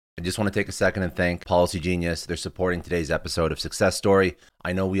I just want to take a second and thank Policy Genius. They're supporting today's episode of Success Story.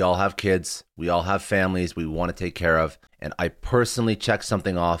 I know we all have kids, we all have families we want to take care of, and I personally checked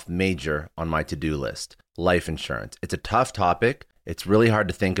something off major on my to-do list: life insurance. It's a tough topic. It's really hard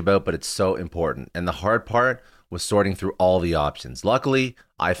to think about, but it's so important. And the hard part was sorting through all the options. Luckily,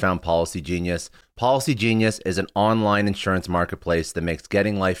 I found Policy Genius. Policy Genius is an online insurance marketplace that makes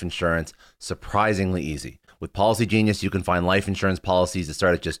getting life insurance surprisingly easy. With Policy Genius, you can find life insurance policies that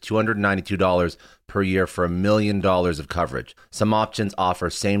start at just $292 per year for $1 million of coverage. Some options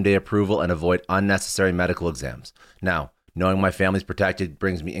offer same-day approval and avoid unnecessary medical exams. Now, knowing my family's protected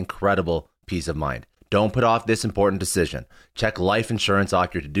brings me incredible peace of mind. Don't put off this important decision. Check life insurance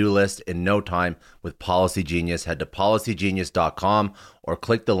off your to-do list in no time with Policy Genius. Head to policygenius.com or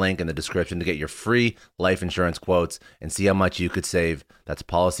click the link in the description to get your free life insurance quotes and see how much you could save. That's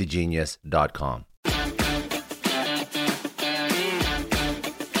policygenius.com.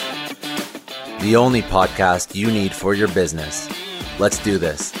 The only podcast you need for your business. Let's do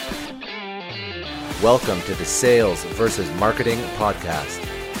this. Welcome to the Sales versus Marketing Podcast.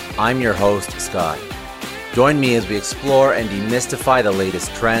 I'm your host, Scott. Join me as we explore and demystify the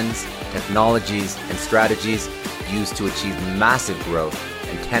latest trends, technologies, and strategies used to achieve massive growth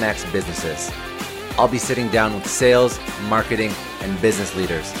and 10x businesses. I'll be sitting down with sales, marketing, and business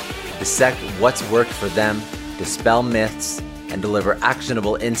leaders to dissect what's worked for them, dispel myths, and deliver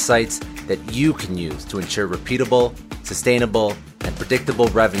actionable insights that you can use to ensure repeatable, sustainable, and predictable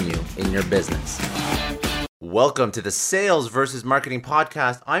revenue in your business. Welcome to the Sales versus Marketing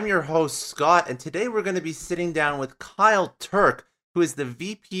Podcast. I'm your host, Scott, and today we're going to be sitting down with Kyle Turk, who is the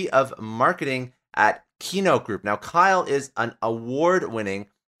VP of Marketing at Keynote Group. Now, Kyle is an award-winning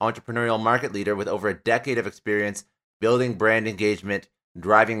entrepreneurial market leader with over a decade of experience building brand engagement,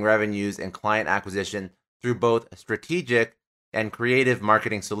 driving revenues, and client acquisition through both strategic and creative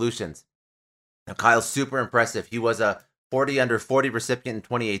marketing solutions. Now, Kyle's super impressive. He was a 40 under 40 recipient in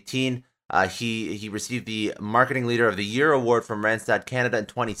 2018. He received the Marketing Leader of the Year award from Randstad Canada in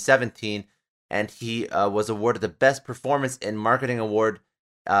 2017, and he was awarded the Best Performance in Marketing award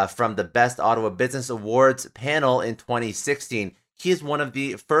from the Best Ottawa Business Awards panel in 2016. He is one of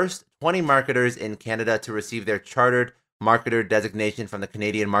the first 20 marketers in Canada to receive their Chartered Marketer designation from the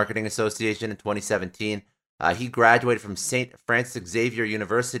Canadian Marketing Association in 2017. He graduated from St. Francis Xavier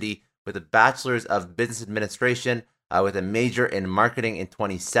University with a Bachelor's of Business Administration with a major in marketing in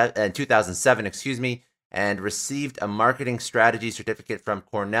 2007, and received a marketing strategy certificate from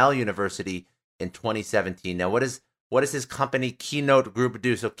Cornell University in 2017. Now, what is his company Keynote Group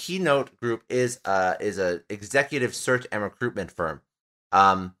do? So Keynote Group is a executive search and recruitment firm.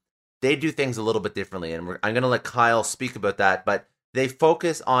 They do things a little bit differently, and I'm going to let Kyle speak about that, but they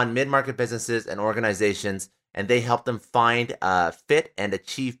focus on mid-market businesses and organizations, and they help them find, fit, and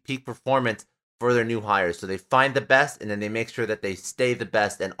achieve peak performance for their new hires. So they find the best, and then they make sure that they stay the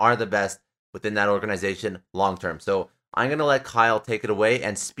best and are the best within that organization long term. So I'm going to let Kyle take it away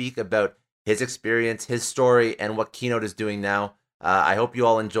and speak about his experience, his story, and what Keynote is doing now. I hope you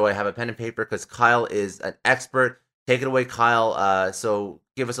all enjoy. Have a pen and paper because Kyle is an expert. Take it away, Kyle. So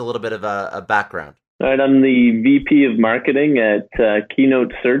give us a little bit of a background. All right, I'm the VP of Marketing at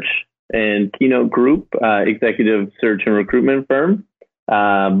Keynote Search and Keynote Group, executive search and recruitment firm.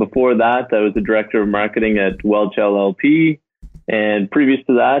 Before that, I was the director of marketing at Welch LLP. And previous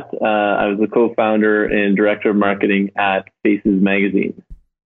to that, I was the co-founder and director of marketing at Faces Magazine.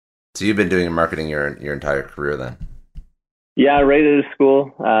 So you've been doing marketing your entire career then? Yeah, right out of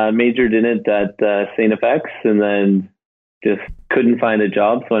school. Majored in it at St. FX, and then just couldn't find a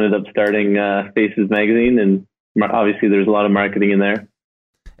job. So I ended up starting Faces Magazine, and obviously there's a lot of marketing in there.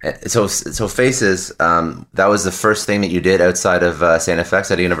 So Faces, that was the first thing that you did outside of St. FX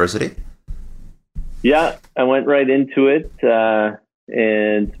at a university? Yeah, I went right into it,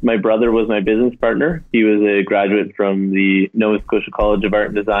 and my brother was my business partner. He was a graduate from the Nova Scotia College of Art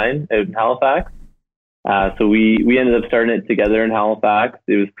and Design out in Halifax. So we ended up starting it together in Halifax.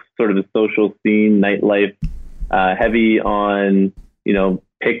 It was sort of a social scene, nightlife, heavy on,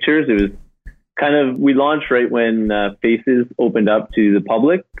 pictures. It was kind of, we launched right when Faces opened up to the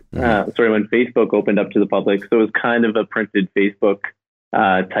public. When Facebook opened up to the public. So it was kind of a printed Facebook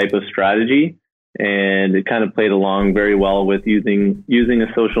type of strategy. And it kind of played along very well with using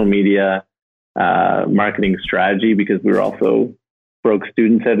a social media marketing strategy, because we were also broke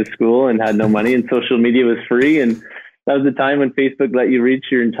students out of school and had no money, and social media was free. And that was the time when Facebook let you reach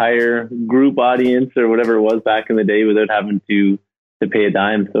your entire group audience or whatever it was back in the day without having to pay a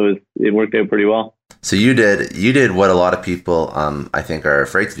dime. So it worked out pretty well. So you did what a lot of people I think are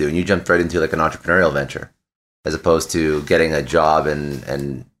afraid to do, and you jumped right into like an entrepreneurial venture, as opposed to getting a job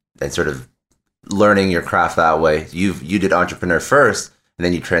and sort of learning your craft that way. You did entrepreneur first, and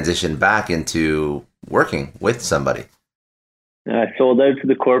then you transitioned back into working with somebody. I sold out to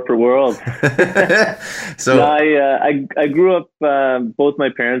the corporate world. So no, I grew up. Both my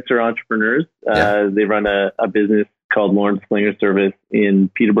parents are entrepreneurs. They run a business called Lawrence Slinger Service in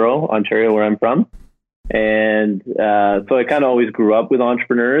Peterborough, Ontario, where I'm from. And so I kind of always grew up with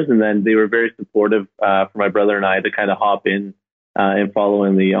entrepreneurs, and then they were very supportive for my brother and I to kind of hop in and follow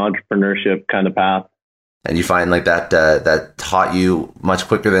in the entrepreneurship kind of path. And you find like that taught you much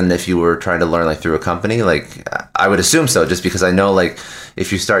quicker than if you were trying to learn like through a company? Like I would assume so, just because I know like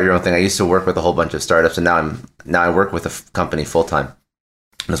if you start your own thing, I used to work with a whole bunch of startups, and now I work with a company full time.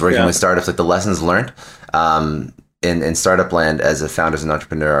 I was working with startups, like the lessons learned in startup land as a founder, as an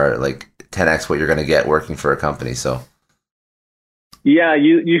entrepreneur, are like 10x what you're going to get working for a company. So. Yeah,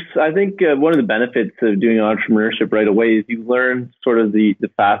 I think one of the benefits of doing entrepreneurship right away is you learn sort of the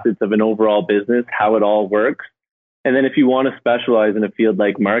facets of an overall business, how it all works. And then if you want to specialize in a field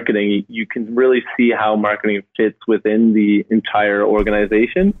like marketing, you can really see how marketing fits within the entire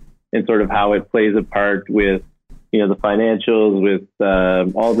organization and sort of how it plays a part with, the financials, with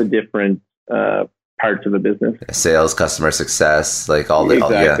all the different parts of a business. Sales, customer success, like all the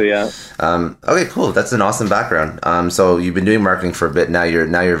exactly, yeah. Okay, cool. That's an awesome background. So you've been doing marketing for a bit now.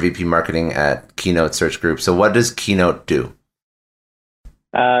 You're VP marketing at Keynote Search Group. So what does Keynote do?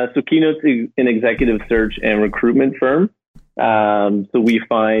 So Keynote's an executive search and recruitment firm. So we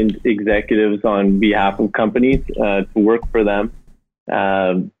find executives on behalf of companies to work for them.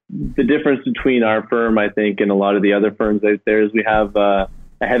 The difference between our firm, I think, and a lot of the other firms out there is we have a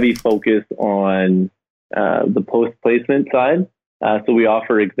heavy focus on the post-placement side. So we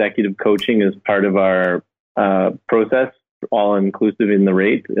offer executive coaching as part of our process, all inclusive in the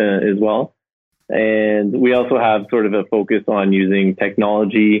rate as well. And we also have sort of a focus on using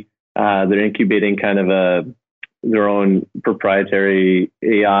technology. They're incubating kind of their own proprietary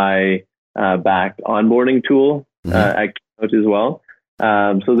AI-backed onboarding tool at Keynote as well.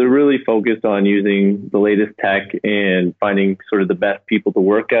 So they're really focused on using the latest tech and finding sort of the best people to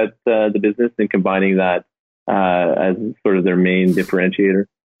work at the business and combining that as sort of their main differentiator.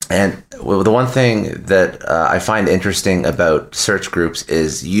 And well, the one thing that I find interesting about search groups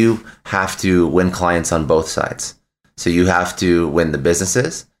is you have to win clients on both sides. So you have to win the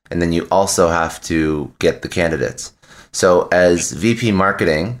businesses, and then you also have to get the candidates. So as VP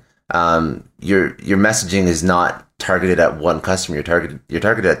marketing, your messaging is not targeted at one customer. You're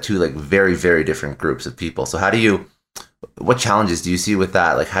targeted at two like very, very different groups of people. So what challenges do you see with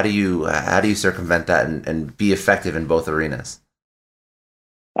that? Like how do you circumvent that and be effective in both arenas?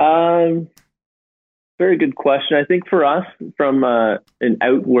 Very good question. I think for us, from an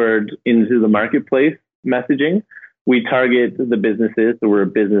outward into the marketplace messaging, we target the businesses. So we're a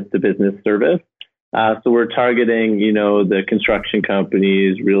business to business service. So we're targeting, the construction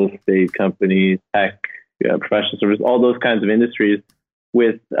companies, real estate companies, tech, professional service, all those kinds of industries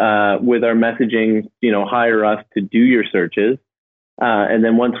with our messaging, hire us to do your searches. And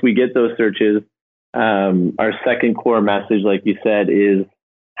then once we get those searches, our second core message, like you said, is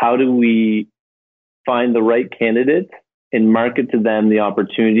how do we find the right candidates and market to them the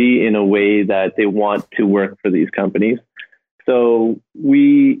opportunity in a way that they want to work for these companies. So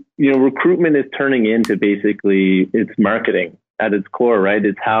recruitment is turning into basically it's marketing at its core, right?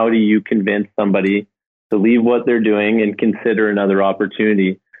 It's how do you convince somebody to leave what they're doing and consider another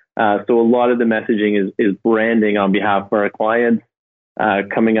opportunity. So a lot of the messaging is branding on behalf of our clients,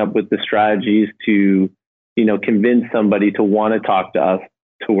 coming up with the strategies to, convince somebody to want to talk to us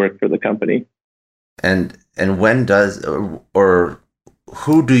to work for the company. And when does or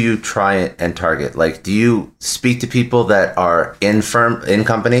who do you try and target? Like, do you speak to people that are in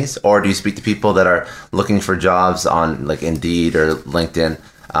companies, or do you speak to people that are looking for jobs on like Indeed or LinkedIn?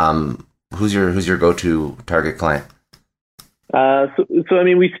 Who's your go-to target client? So I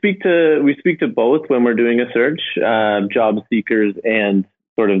mean, we speak to both when we're doing a search, job seekers and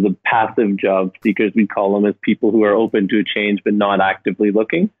sort of the passive job seekers, we call them, as people who are open to a change but not actively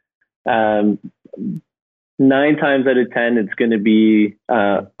looking. 9 times out of 10, it's going to be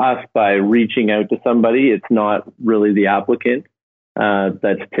us by reaching out to somebody. It's not really the applicant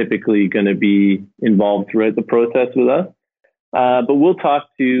that's typically going to be involved throughout the process with us. But we'll talk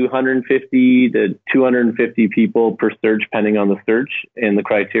to 150 to 250 people per search, depending on the search and the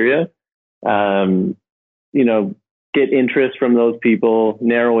criteria. Get interest from those people,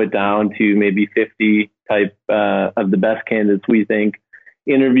 narrow it down to maybe 50 type of the best candidates we think,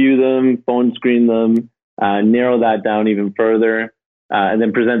 interview them, phone screen them, narrow that down even further. and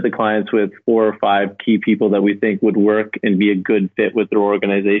then present the clients with 4 or 5 key people that we think would work and be a good fit with their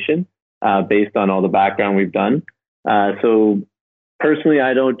organization based on all the background we've done. So personally,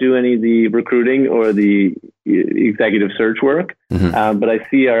 I don't do any of the recruiting or the executive search work, but I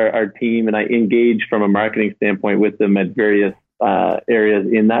see our team and I engage from a marketing standpoint with them at various areas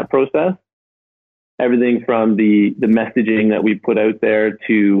in that process. Everything from the messaging that we put out there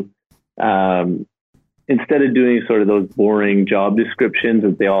to instead of doing sort of those boring job descriptions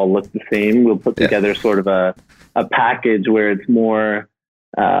that they all look the same, we'll put together sort of a package where it's more,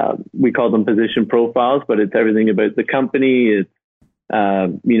 we call them position profiles, but it's everything about the company. It's,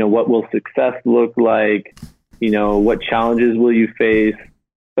 what will success look like? What challenges will you face?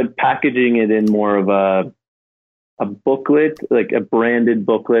 But packaging it in more of a booklet, like a branded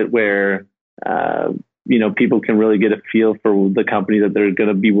booklet where, people can really get a feel for the company that they're going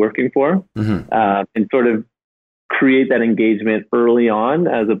to be working for, and sort of create that engagement early on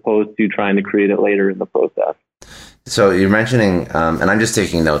as opposed to trying to create it later in the process. So you're mentioning, and I'm just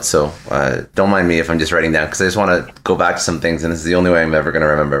taking notes, so don't mind me if I'm just writing down, because I just want to go back to some things, and this is the only way I'm ever going to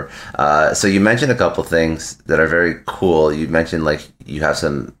remember. So you mentioned a couple things that are very cool. You mentioned like you have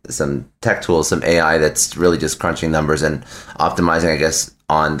some tech tools, some AI that's really just crunching numbers and optimizing, I guess,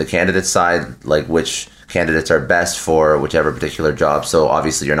 on the candidate side, like which candidates are best for whichever particular job. So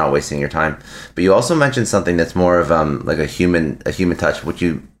obviously you're not wasting your time. But you also mentioned something that's more of like a human touch, which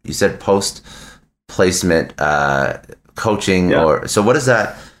you said post placement coaching, or so what is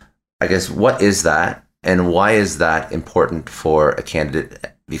that? I guess what is that, and why is that important for a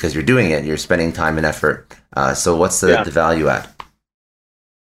candidate? Because you're doing it, you're spending time and effort. So what's the value add?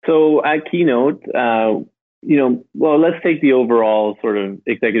 So at Keynote, let's take the overall sort of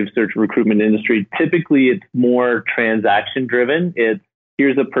executive search recruitment industry. Typically, it's more transaction driven. It's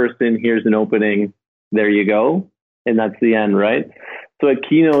here's a person, here's an opening, there you go, and that's the end, right? So at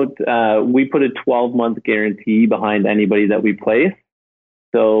Keynote, we put a 12-month guarantee behind anybody that we place.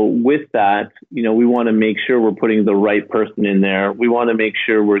 So with that, we want to make sure we're putting the right person in there. We want to make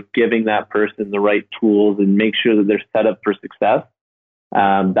sure we're giving that person the right tools and make sure that they're set up for success.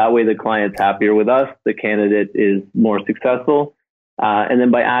 That way the client's happier with us, the candidate is more successful. And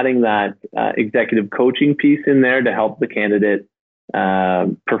then by adding that executive coaching piece in there to help the candidate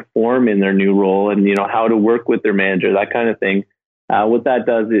perform in their new role and, how to work with their manager, that kind of thing. What that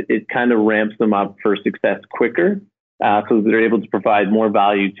does, it kind of ramps them up for success quicker, so they're able to provide more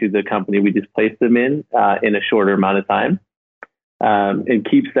value to the company we just placed them in a shorter amount of time, and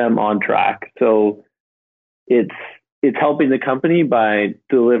keeps them on track. So it's helping the company by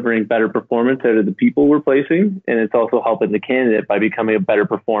delivering better performance out of the people we're placing, and it's also helping the candidate by becoming a better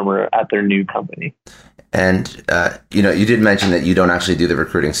performer at their new company. And you did mention that you don't actually do the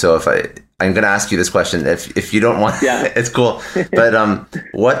recruiting. So I'm going to ask you this question. If you don't want, it's cool. But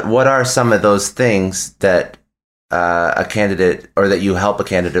what are some of those things that a candidate, or that you help a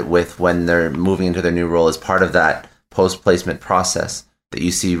candidate with when they're moving into their new role as part of that post-placement process that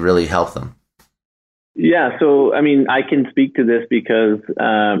you see really help them? Yeah. So, I can speak to this because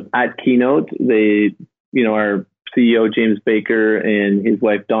at Keynote, our CEO, James Baker, and his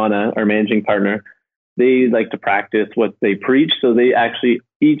wife, Donna, our managing partner, they like to practice what they preach. So they actually,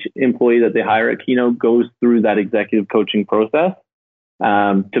 each employee that they hire at Keynote goes through that executive coaching process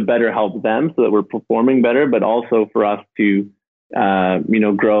to better help them so that we're performing better, but also for us to,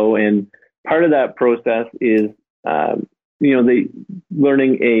 grow. And part of that process is, they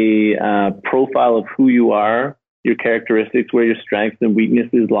learning a profile of who you are, your characteristics, where your strengths and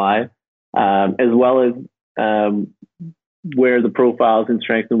weaknesses lie, as well as where the profiles and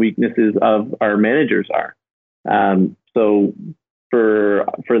strengths and weaknesses of our managers are. So for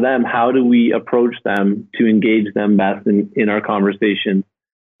them, how do we approach them to engage them best in our conversation?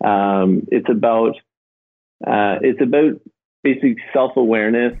 It's about basic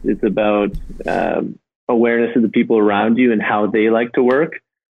self-awareness. It's about awareness of the people around you and how they like to work.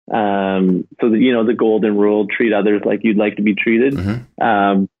 So that, the golden rule, treat others like you'd like to be treated.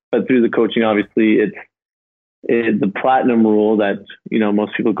 But through the coaching, obviously, it's the platinum rule that,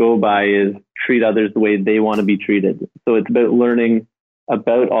 most people go by is treat others the way they want to be treated. So it's about learning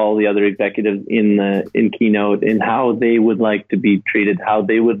about all the other executives in Keynote and how they would like to be treated, how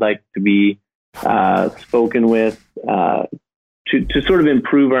they would like to be spoken with, to sort of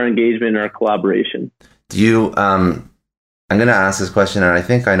improve our engagement and our collaboration. Do you, I'm going to ask this question, and I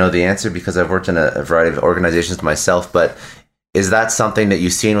think I know the answer because I've worked in a variety of organizations myself, but is that something that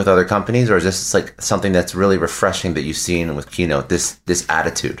you've seen with other companies, or is this like something that's really refreshing that you've seen with Keynote, this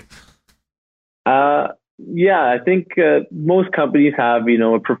attitude? Yeah, I think most companies have,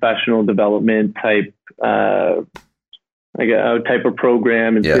 a professional development type like a type of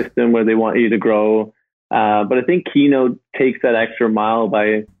program and Yeah. system where they want you to grow. But I think Keynote takes that extra mile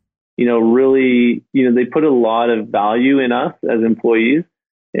by, really, they put a lot of value in us as employees.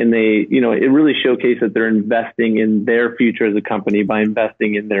 And they, it really showcases that they're investing in their future as a company by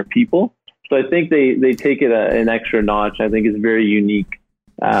investing in their people. So I think they take it an extra notch. I think it's very unique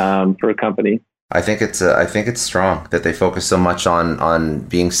for a company. I think it's strong that they focus so much on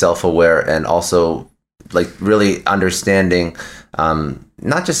being self-aware and also like really understanding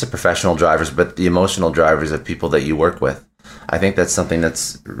not just the professional drivers but the emotional drivers of people that you work with. I think that's something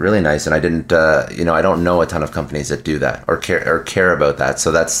that's really nice, and I didn't I don't know a ton of companies that do that or care about that.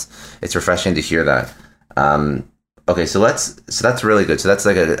 So it's refreshing to hear that. Okay, so that's really good. So that's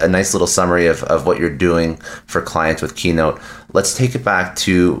like a nice little summary of what you're doing for clients with Keynote. Let's take it back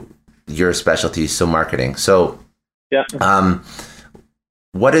to your specialty, so marketing. So, yeah.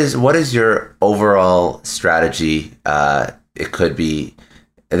 What is your overall strategy? It could be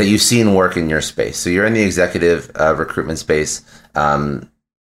that you've seen work in your space. So you're in the executive recruitment space,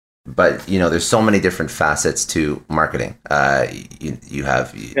 but there's so many different facets to marketing. You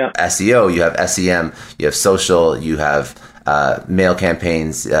have SEO, you have SEM, you have social, you have mail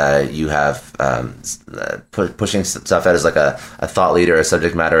campaigns, you have pushing stuff out as like a thought leader, a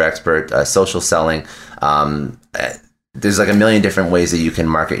subject matter expert, social selling. There's like a million different ways that you can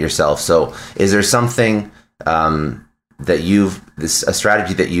market yourself. So is there something a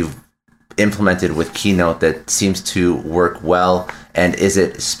strategy that you've implemented with Keynote that seems to work well? And is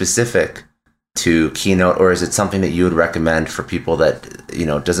it specific to Keynote, or is it something that you would recommend for people that,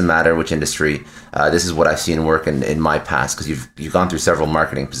 doesn't matter which industry, this is what I've seen work in my past, because you've gone through several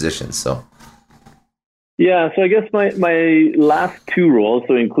marketing positions. So. Yeah, so I guess my last two roles,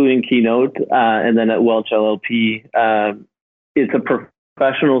 so including Keynote and then at Welch LLP, it's a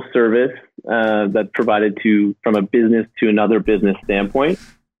professional service that's provided from a business to another business standpoint.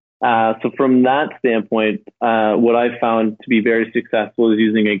 So from that standpoint, what I've found to be very successful is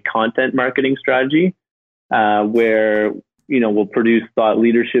using a content marketing strategy where, we'll produce thought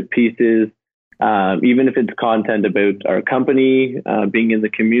leadership pieces, even if it's content about our company, being in the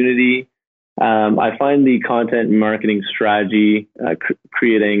community. I find the content marketing strategy,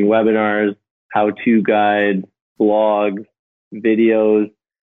 creating webinars, how-to guides, blogs, videos,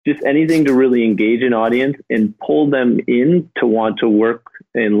 just anything to really engage an audience and pull them in to want to work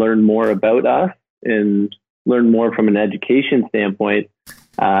and learn more about us and learn more from an education standpoint,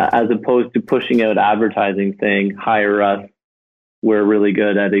 as opposed to pushing out advertising saying, hire us, we're really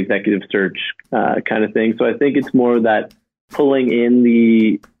good at executive search kind of thing. So I think it's more that pulling in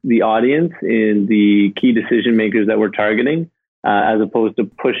the audience and the key decision makers that we're targeting, as opposed to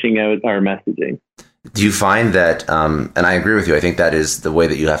pushing out our messaging. Do you find that, and I agree with you, I think that is the way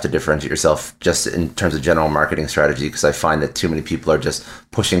that you have to differentiate yourself just in terms of general marketing strategy, because I find that too many people are just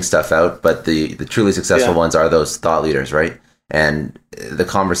pushing stuff out, but the truly successful ones are those thought leaders, right? And the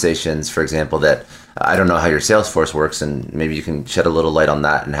conversations, for example, that I don't know how your sales force works, and maybe you can shed a little light on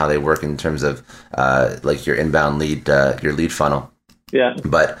that and how they work in terms of like your inbound lead, your lead funnel. Yeah.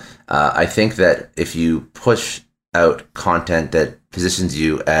 But I think that if you push out content that positions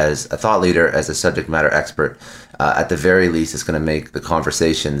you as a thought leader, as a subject matter expert, at the very least, it's going to make the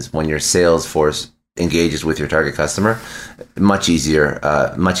conversations when your sales force engages with your target customer much easier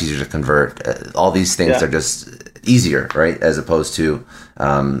to convert. All these things are just easier, right? As opposed to,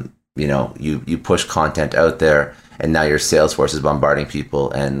 you push content out there and now your sales force is bombarding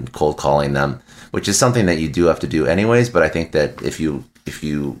people and cold calling them, which is something that you do have to do anyways. But I think that if you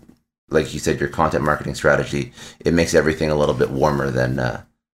like you said, your content marketing strategy, it makes everything a little bit warmer than.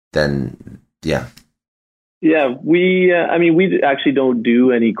 Yeah, we actually don't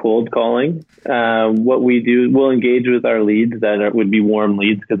do any cold calling. What we do, we'll engage with our leads that would be warm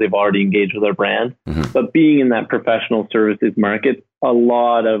leads because they've already engaged with our brand. Mm-hmm. But being in that professional services market, a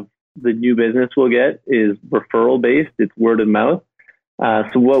lot of the new business we'll get is referral based. It's word of mouth.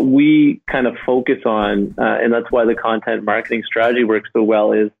 So what we kind of focus on, and that's why the content marketing strategy works so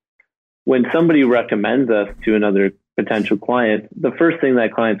well, is when somebody recommends us to another potential client, the first thing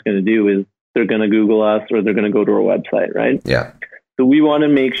that client's going to do is they're going to Google us or they're going to go to our website, right? Yeah. So we want to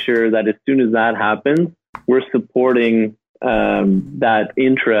make sure that as soon as that happens, we're supporting that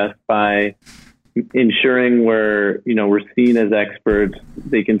interest by ensuring we're seen as experts.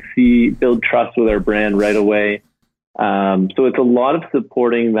 They can build trust with our brand right away. So it's a lot of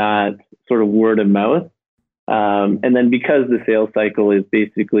supporting that sort of word of mouth. And then because the sales cycle is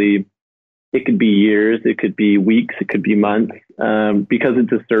basically, it could be years, it could be weeks, it could be months. Because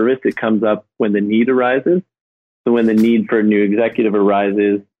it's a service, it comes up when the need arises. So when the need for a new executive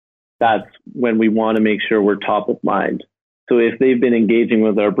arises, that's when we want to make sure we're top of mind. So if they've been engaging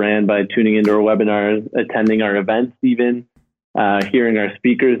with our brand by tuning into our webinars, attending our events, even hearing our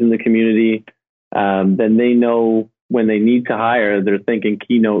speakers in the community, then they know when they need to hire, they're thinking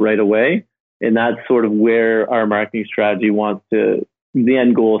Keynote right away. And that's sort of where our marketing strategy wants to, the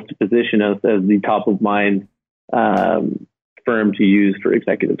end goal is to position us as the top of mind firm to use for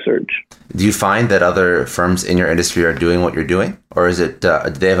executive search. Do you find that other firms in your industry are doing what you're doing? Or is it, do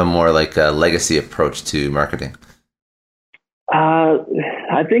they have a more like a legacy approach to marketing?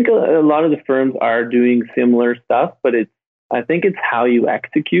 I think a lot of the firms are doing similar stuff, but I think it's how you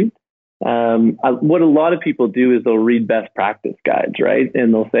execute. What a lot of people do is they'll read best practice guides, right?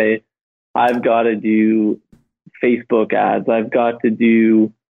 And they'll say, I've got to do Facebook ads. I've got to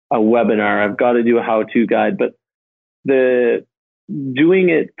do a webinar. I've got to do a how-to guide. But the doing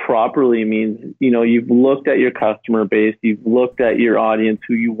it properly means, you've looked at your customer base. You've looked at your audience,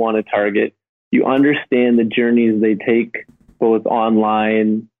 who you want to target. You understand the journeys they take, both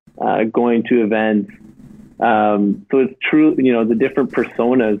online, going to events. So it's true, the different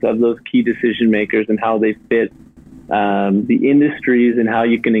personas of those key decision makers and how they fit the industries and how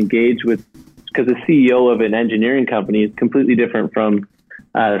you can engage with, because the CEO of an engineering company is completely different from,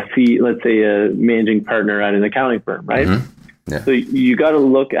 let's say, a managing partner at an accounting firm, right? Mm-hmm. Yeah. So you got to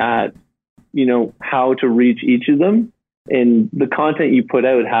look at, how to reach each of them, and the content you put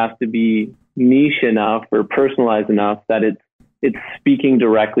out has to be niche enough or personalized enough that it's speaking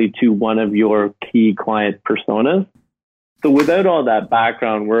directly to one of your key client personas. So without all that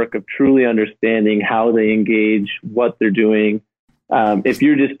background work of truly understanding how they engage, what they're doing, if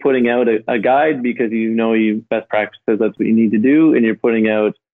you're just putting out a guide because you best practice says that's what you need to do, and you're putting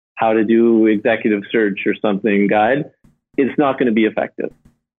out how to do executive search or something guide, it's not going to be effective.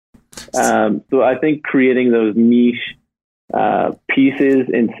 So I think creating those niche pieces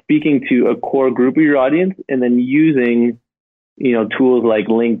and speaking to a core group of your audience, and then using tools like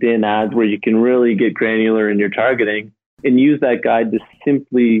LinkedIn ads where you can really get granular in your targeting and use that guide to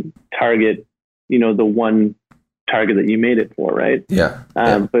simply target, the one target that you made it for, right? Yeah.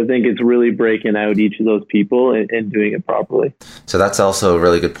 So I think it's really breaking out each of those people and doing it properly. So that's also a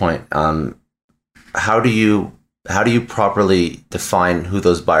really good point. How do you properly define who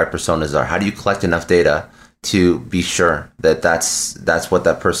those buyer personas are? How do you collect enough data to be sure that that's what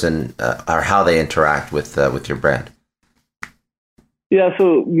that person or how they interact with your brand? Yeah,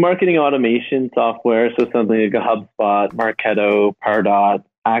 so marketing automation software, so something like a HubSpot, Marketo, Pardot,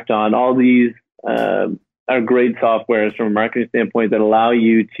 Acton, all these are great softwares from a marketing standpoint that allow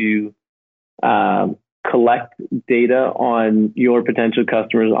you to collect data on your potential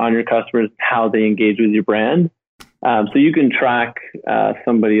customers, on your customers, how they engage with your brand. So you can track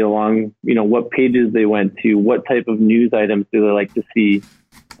somebody along, what pages they went to, what type of news items do they like to see,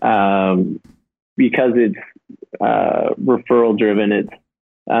 because it's referral driven. It's,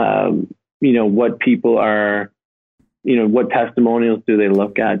 what people are, what testimonials do they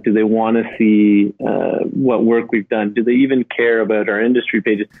look at? Do they want to see what work we've done? Do they even care about our industry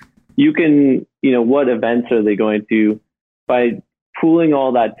pages? You can, what events are they going to? By pooling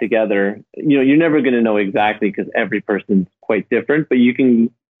all that together, you're never going to know exactly because every person's quite different, but you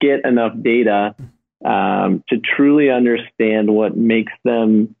can get enough data to truly understand what makes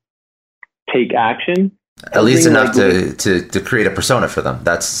them take action. At least enough to create a persona for them.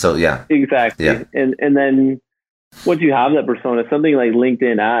 That's so, yeah. Exactly. Yeah. And then once you have that persona, something like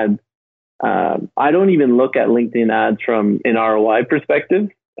LinkedIn ads, I don't even look at LinkedIn ads from an ROI perspective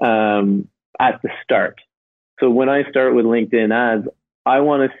at the start. So when I start with LinkedIn ads, I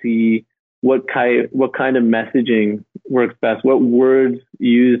want to see what kind of messaging works best, what words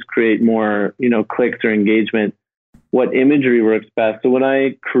used create more, clicks or engagement, what imagery works best. So when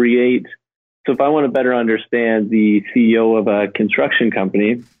I create, so if I want to better understand the CEO of a construction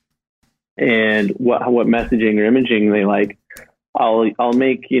company and what messaging or imaging they like, I'll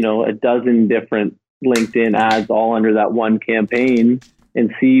make, a dozen different LinkedIn ads all under that one campaign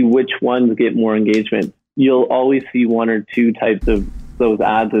and see which ones get more engagement. You'll always see one or two types of those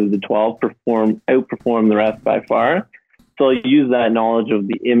ads of the 12 outperform the rest by far. So I'll use that knowledge of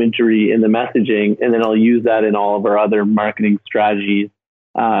the imagery and the messaging, and then I'll use that in all of our other marketing strategies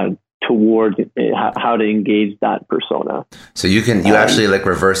towards how to engage that persona. So you actually like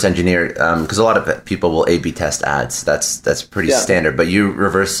reverse engineer, because a lot of people will A/B test ads. That's pretty standard, but you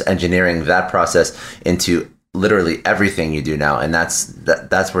reverse engineering that process into literally everything you do now, and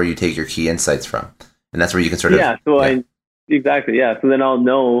that's where you take your key insights from, and that's where you can sort of exactly. So then I'll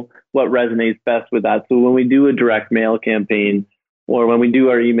know what resonates best with that. So when we do a direct mail campaign or when we do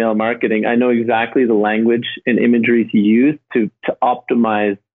our email marketing, I know exactly the language and imagery to use to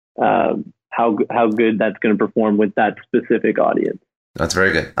optimize how good that's going to perform with that specific audience. That's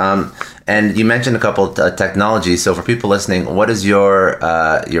very good. And you mentioned a couple of technologies. So for people listening, what does your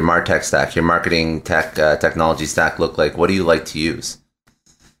MarTech stack, your marketing tech technology stack look like? What do you like to use?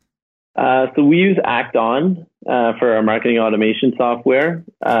 So we use Act-On for our marketing automation software.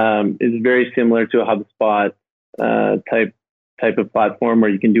 It's very similar to a HubSpot type of platform where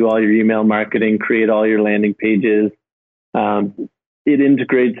you can do all your email marketing, create all your landing pages. It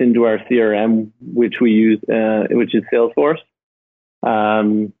integrates into our CRM, which we use, which is Salesforce.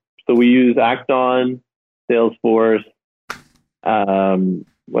 So we use Act-On, Salesforce. I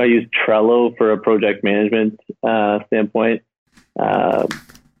use Trello for a project management standpoint. And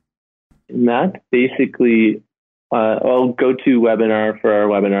that's basically, I'll go to Webinar for our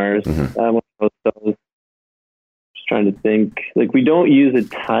webinars. Those. Just trying to think. Like, we don't use a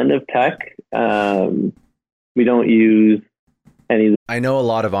ton of tech. We don't use any. I know a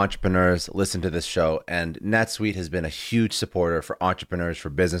lot of entrepreneurs listen to this show, and NetSuite has been a huge supporter for entrepreneurs, for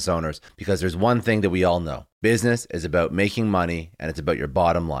business owners, because there's one thing that we all know. Business is about making money, and it's about your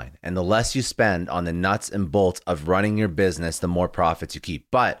bottom line. And the less you spend on the nuts and bolts of running your business, the more profits you keep.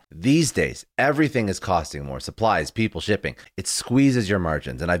 But these days, everything is costing more. Supplies, people, shipping. It squeezes your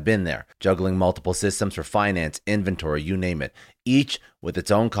margins, and I've been there, juggling multiple systems for finance, inventory, you name it, each with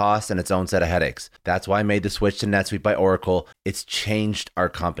its own costs and its own set of headaches. That's why I made the switch to NetSuite by Oracle. It's changed our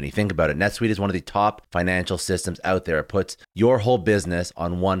company. Think about it. NetSuite is one of the top financial systems out there. It puts your whole business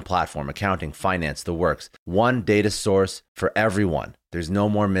on one platform, accounting, finance, the works. One data source for everyone. There's no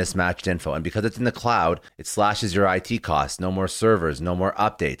more mismatched info. And because it's in the cloud, it slashes your IT costs. No more servers, no more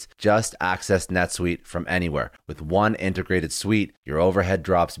updates. Just access NetSuite from anywhere. With one integrated suite, your overhead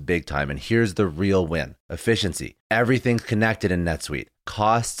drops big time. And here's the real win: efficiency. Everything's connected in NetSuite.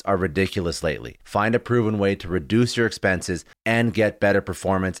 Costs are ridiculous lately. Find a proven way to reduce your expenses and get better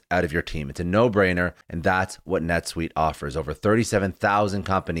performance out of your team. It's a no-brainer, and that's what NetSuite offers. Over 37,000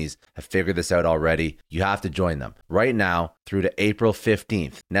 companies have figured this out already. You have to join them. Right now, through to April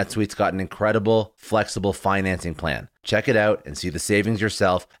 15th, NetSuite's got an incredible, flexible financing plan. Check it out and see the savings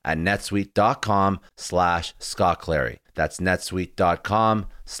yourself at netsuite.com/Scott Clary. That's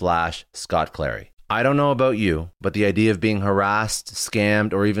netsuite.com/Scott Clary. I don't know about you, but the idea of being harassed,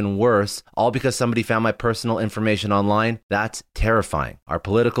 scammed, or even worse, all because somebody found my personal information online, that's terrifying. Our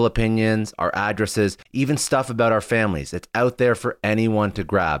political opinions, our addresses, even stuff about our families, it's out there for anyone to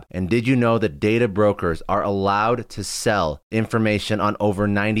grab. And did you know that data brokers are allowed to sell information on over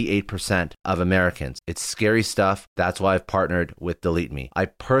 98% of Americans? It's scary stuff. That's why I've partnered with Delete Me. I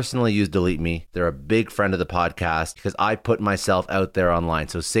personally use Delete Me. They're a big friend of the podcast because I put myself out there online.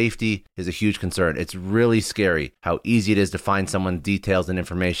 So safety is a huge concern. It's really scary how easy it is to find someone's details and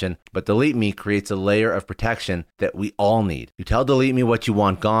information, but Delete Me creates a layer of protection that we all need. You tell Delete Me what you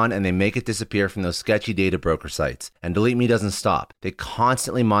want gone, and they make it disappear from those sketchy data broker sites. And Delete Me doesn't stop. They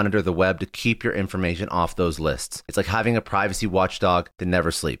constantly monitor the web to keep your information off those lists. It's like having a privacy watchdog that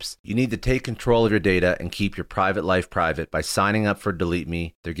never sleeps. You need to take control of your data and keep your private life private by signing up for Delete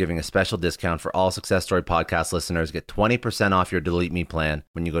Me. They're giving a special discount for all Success Story podcast listeners. Get 20% off your Delete Me plan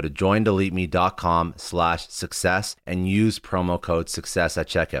when you go to joindeleteme.com/success and use promo code success at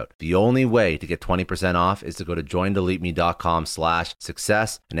checkout. The only way to get 20% off is to go to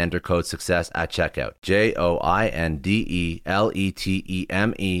joindeleteme.com/success and enter code success at checkout.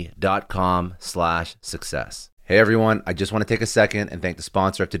 joindeleteme.com/success. Hey everyone, I just want to take a second and thank the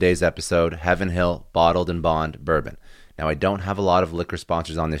sponsor of today's episode, Heaven Hill Bottled and Bond Bourbon. Now, I don't have a lot of liquor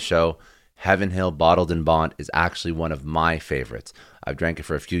sponsors on this show. Heaven Hill Bottled and Bond is actually one of my favorites. I've drank it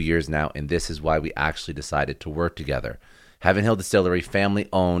for a few years now, and this is why we actually decided to work together. Heaven Hill Distillery, family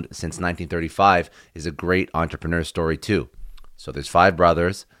owned since 1935, is a great entrepreneur story too. So there's 5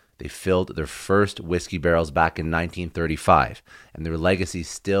 brothers. They filled their first whiskey barrels back in 1935, and their legacy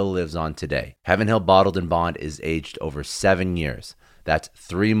still lives on today. Heaven Hill Bottled and Bond is aged over 7 years. That's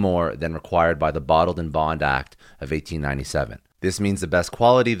 3 more than required by the Bottled and Bond Act of 1897. This means the best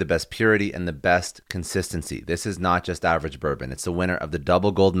quality, the best purity, and the best consistency. This is not just average bourbon. It's the winner of the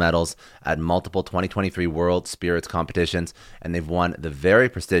double gold medals at multiple 2023 World Spirits competitions, and they've won the very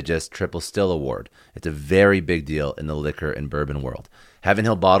prestigious Triple Still Award. It's a very big deal in the liquor and bourbon world. Heaven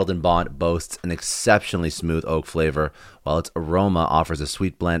Hill Bottled and Bond boasts an exceptionally smooth oak flavor, while its aroma offers a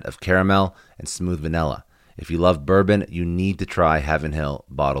sweet blend of caramel and smooth vanilla. If you love bourbon, you need to try Heaven Hill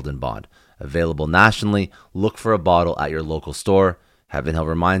Bottled and Bond. Available nationally, look for a bottle at your local store. Heaven Hill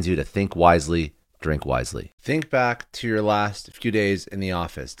reminds you to think wisely, drink wisely. Think back to your last few days in the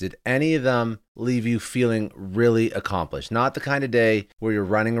office. Did any of them leave you feeling really accomplished? Not the kind of day where you're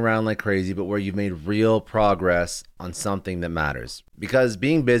running around like crazy, but where you've made real progress on something that matters. Because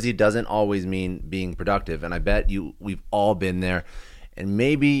being busy doesn't always mean being productive. And I bet we've all been there. And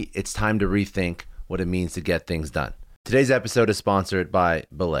maybe it's time to rethink what it means to get things done. Today's episode is sponsored by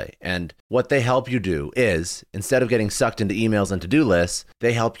Belay, and what they help you do is, instead of getting sucked into emails and to-do lists,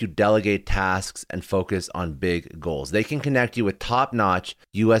 they help you delegate tasks and focus on big goals. They can connect you with top-notch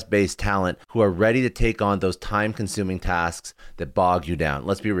US-based talent who are ready to take on those time-consuming tasks that bog you down.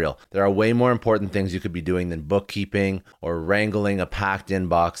 Let's be real. There are way more important things you could be doing than bookkeeping or wrangling a packed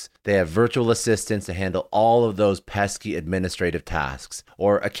inbox. They have virtual assistants to handle all of those pesky administrative tasks,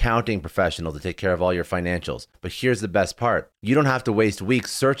 or accounting professionals to take care of all your financials. But here's the best part. You don't have to waste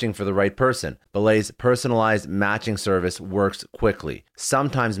weeks searching for the right person. Belay's personalized matching service works quickly,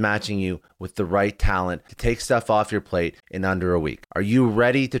 sometimes matching you with the right talent to take stuff off your plate in under a week. Are you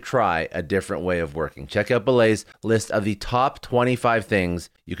ready to try a different way of working? Check out Belay's list of the top 25 things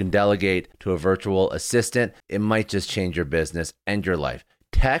you can delegate to a virtual assistant. It might just change your business and your life.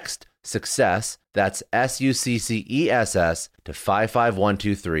 Text SUCCESS, that's SUCCESS, to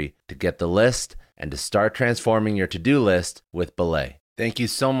 55123 to get the list and to start transforming your to-do list with Belay. Thank you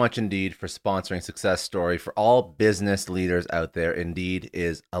so much, Indeed, for sponsoring Success Story. For all business leaders out there, Indeed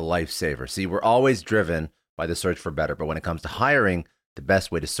is a lifesaver. See, we're always driven by the search for better, but when it comes to hiring, the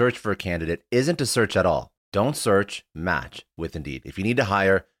best way to search for a candidate isn't to search at all. Don't search, match with Indeed. If you need to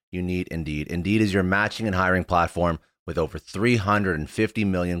hire, you need Indeed. Indeed is your matching and hiring platform with over 350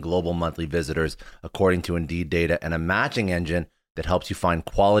 million global monthly visitors, according to Indeed data, and a matching engine that helps you find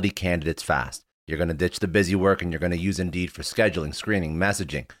quality candidates fast. You're going to ditch the busy work and you're going to use Indeed for scheduling, screening,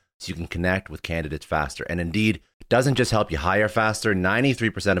 messaging, so you can connect with candidates faster. And Indeed doesn't just help you hire faster.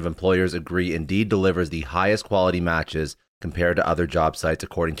 93% of employers agree Indeed delivers the highest quality matches compared to other job sites,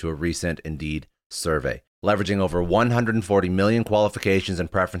 according to a recent Indeed survey. Leveraging over 140 million qualifications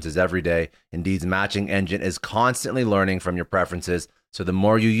and preferences every day, Indeed's matching engine is constantly learning from your preferences, so the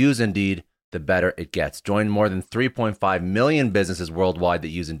more you use Indeed, the better it gets. Join more than 3.5 million businesses worldwide that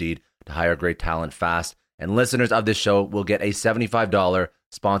use Indeed to hire great talent fast. And listeners of this show will get a $75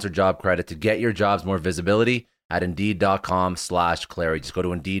 sponsored job credit to get your jobs more visibility at Indeed.com/Clary. Just go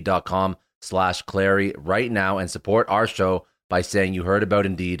to Indeed.com/Clary right now and support our show by saying you heard about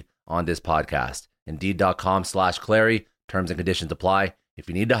Indeed on this podcast. Indeed.com/Clary. Terms and conditions apply. If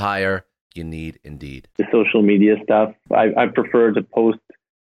you need to hire, you need Indeed. The social media stuff, I prefer to post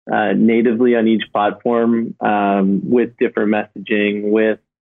natively on each platform with different messaging, with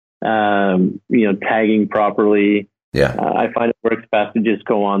tagging properly. Yeah. I find it works best to just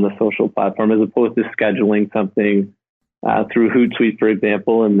go on the social platform as opposed to scheduling something through Hootsuite, for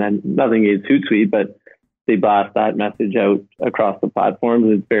example, and then nothing against Hootsuite, but they blast that message out across the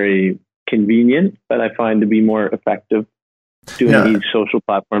platforms. It's very convenient, but I find to be more effective doing each social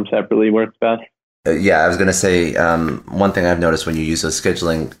platform separately works best. I was going to say, one thing I've noticed when you use those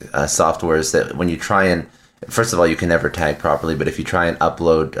scheduling software is that when you try and, first of all, you can never tag properly, but if you try and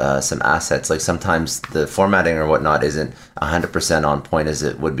upload some assets, like sometimes the formatting or whatnot isn't 100% on point as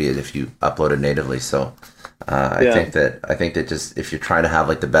it would be if you upload it natively. So I think that just, if you're trying to have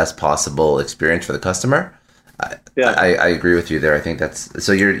like the best possible experience for the customer, I agree with you there. I think that's,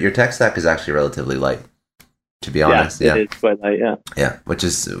 so your tech stack is actually relatively light, to be honest. It is quite light, which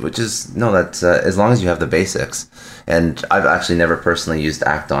is no, that's as long as you have the basics. And I've actually never personally used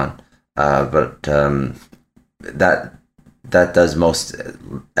Acton, but that does most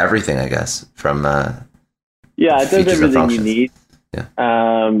everything, I guess, from it does everything you need.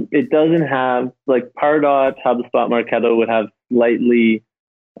 It doesn't have, like, Pardot, HubSpot, Marketo would have slightly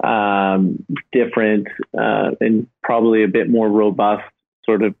different and probably a bit more robust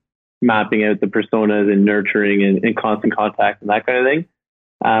sort of mapping out the personas and nurturing and constant contact and that kind of thing.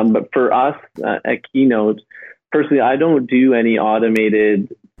 But for us at Keynote, personally, I don't do any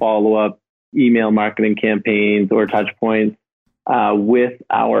automated follow-up email marketing campaigns or touch points with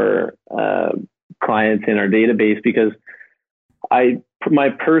our clients in our database, because my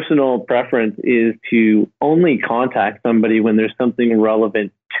personal preference is to only contact somebody when there's something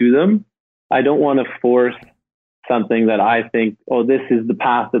relevant to them. I don't want to force something that I think, this is the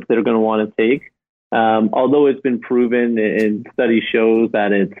path that they're going to want to take. Although it's been proven and study shows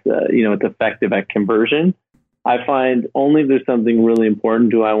that it's effective at conversion, I find only if there's something really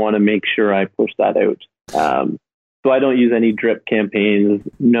important do I want to make sure I push that out. So I don't use any drip campaigns,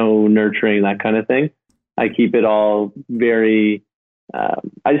 no nurturing, that kind of thing. I keep it all very, I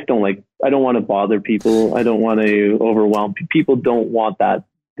don't want to bother people. I don't want to overwhelm people. Don't want that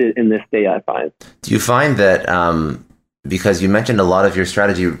in this day, I find. Do you find that, because you mentioned a lot of your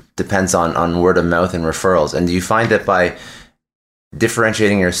strategy depends on word of mouth and referrals, and do you find that by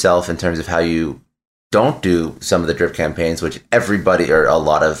differentiating yourself in terms of how you don't do some of the drip campaigns, which everybody or a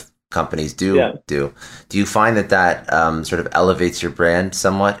lot of companies do, do you find that sort of elevates your brand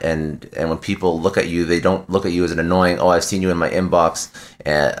somewhat? And when people look at you, they don't look at you as an annoying, oh, I've seen you in my inbox,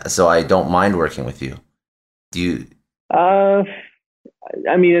 so I don't mind working with you. Do you? I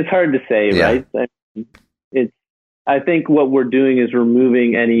mean, it's hard to say, right? I think what we're doing is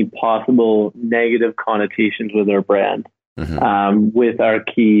removing any possible negative connotations with our brand, with our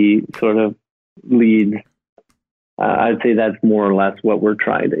key sort of leads. I'd say that's more or less what we're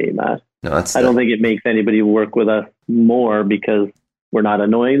trying to aim at. No, I don't think it makes anybody work with us more because we're not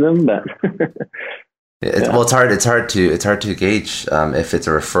annoying them, but well, it's hard to gauge if it's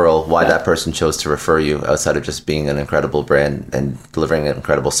a referral, why that person chose to refer you outside of just being an incredible brand and delivering an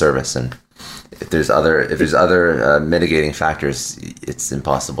incredible service. And if there's other mitigating factors, it's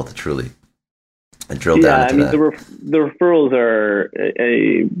impossible to truly drill down into that. The referrals are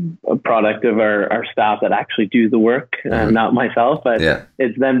a product of our staff that actually do the work, not myself, but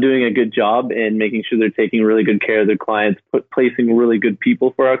it's them doing a good job in making sure they're taking really good care of their clients, placing really good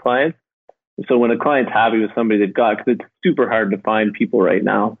people for our clients. So when a client's happy with somebody they've got, because it's super hard to find people right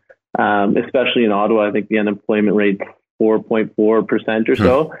now, especially in Ottawa, I think the unemployment rate's 4.4% or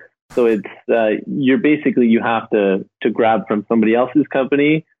so. So it's you have to grab from somebody else's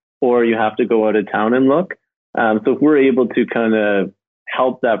company, or you have to go out of town and look. So if we're able to kind of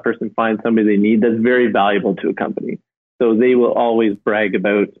help that person find somebody they need, that's very valuable to a company. So they will always brag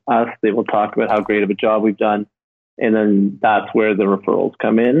about us. They will talk about how great of a job we've done. And then that's where the referrals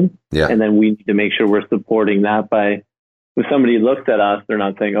come in. Yeah. And then we need to make sure we're supporting that by, if somebody looks at us, they're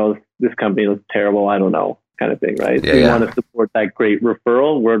not saying, oh, this company looks terrible, I don't know, kind of thing, right? We want to support that great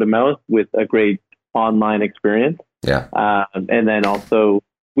referral, word of mouth, with a great online experience. Yeah. And then also,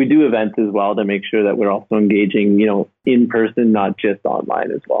 we do events as well to make sure that we're also engaging, in person, not just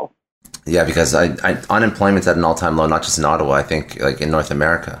online as well. Yeah, because unemployment's at an all-time low, not just in Ottawa. I think like in North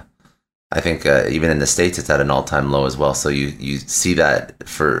America, I think even in the States, it's at an all-time low as well. So you see that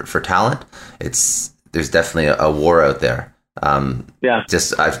for talent, there's definitely a war out there. I'm not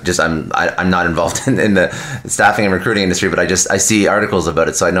involved in the staffing and recruiting industry, but I see articles about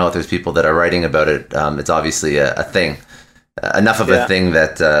it. So I know if there's people that are writing about it, it's obviously a thing. Enough of a thing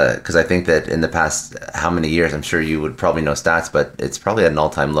that, because I think that in the past, how many years, I'm sure you would probably know stats, but it's probably at an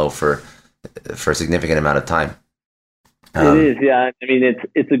all-time low for a significant amount of time. It is, yeah. I mean,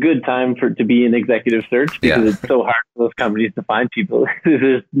 it's a good time to be in executive search because it's so hard for those companies to find people.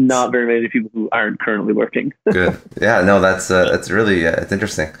 There's not very many people who aren't currently working. Good. Yeah, no, that's really, it's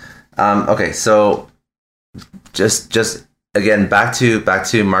interesting. Okay, so just again, back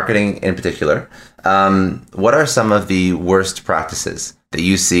to marketing in particular. What are some of the worst practices that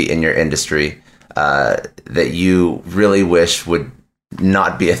you see in your industry that you really wish would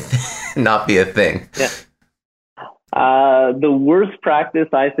not be a thing? Yeah. The worst practice,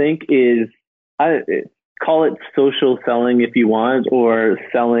 I think, is call it social selling if you want, or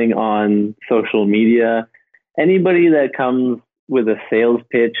selling on social media. Anybody that comes with a sales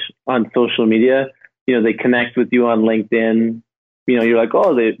pitch on social media, they connect with you on LinkedIn. You're like,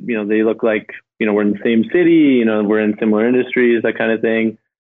 oh, they look like, we're in the same city, we're in similar industries, that kind of thing.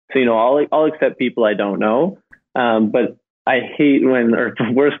 So, I'll accept people I don't know. But I hate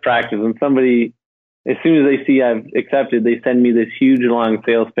the worst practice, when somebody, as soon as they see I've accepted, they send me this huge long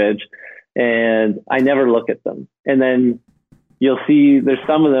sales pitch and I never look at them. And then you'll see there's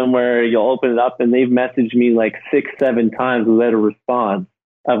some of them where you'll open it up and they've messaged me like 6-7 times without a response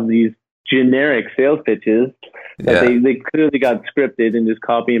of these generic sales pitches that they clearly got scripted and just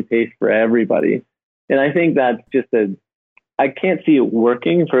copy and paste for everybody. And I think that's just I can't see it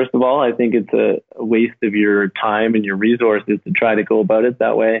working. First of all, I think it's a waste of your time and your resources to try to go about it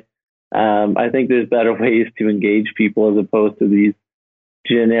that way. I think there's better ways to engage people as opposed to these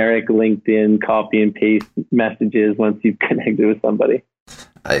generic LinkedIn copy and paste messages once you've connected with somebody.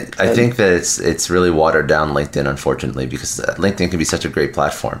 I think that it's really watered down LinkedIn, unfortunately, because LinkedIn can be such a great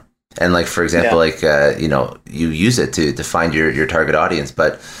platform. And like, for example, you use it to find your target audience,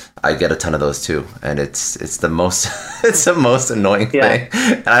 but I get a ton of those too. And it's the most, it's the most annoying thing.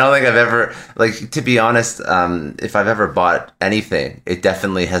 And I don't think I've ever, to be honest, if I've ever bought anything, it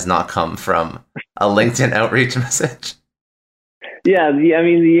definitely has not come from a LinkedIn outreach message. Yeah. I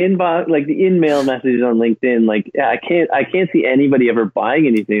mean, the inbox, the in-mail messages on LinkedIn, I can't see anybody ever buying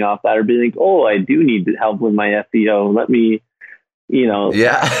anything off that or being like, oh, I do need help with my SEO. Let me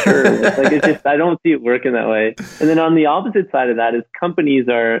Yeah. Sure. Like, it's just, I don't see it working that way. And then on the opposite side of that is companies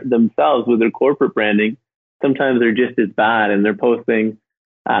are themselves with their corporate branding. Sometimes they're just as bad, and they're posting,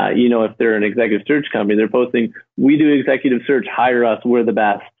 if they're an executive search company, they're posting, we do executive search, hire us, we're the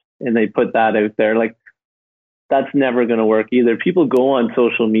best. And they put that out there. Like, that's never going to work either. People go on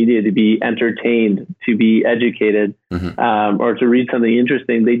social media to be entertained, to be educated, or to read something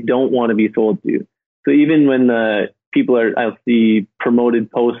interesting. They don't want to be sold to. So even when the people I'll see promoted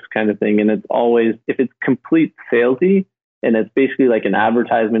posts kind of thing, and it's always, if it's complete salesy and it's basically like an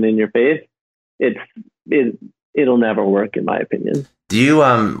advertisement in your face, it'll never work, in my opinion. Do you,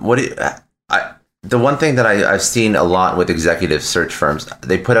 the one thing that I've seen a lot with executive search firms,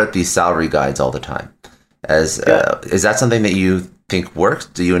 they put out these salary guides all the time. Is that something that you think works?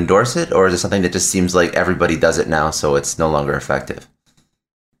 Do you endorse it, or is it something that just seems like everybody does it now, so it's no longer effective?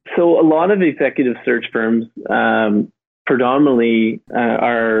 So a lot of executive search firms predominantly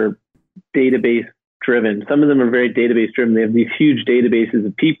are database driven. Some of them are very database driven. They have these huge databases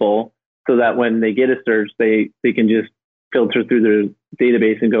of people, so that when they get a search, they can just filter through their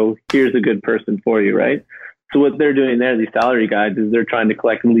database and go, here's a good person for you, right? So what they're doing there, these salary guides, is they're trying to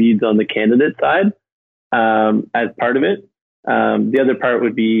collect leads on the candidate side as part of it. The other part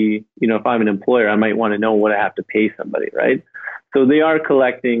would be, if I'm an employer, I might want to know what I have to pay somebody, right? So they are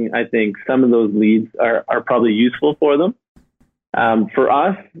collecting, I think some of those leads are probably useful for them. For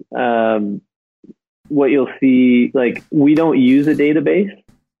us, what you'll see, like, we don't use a database.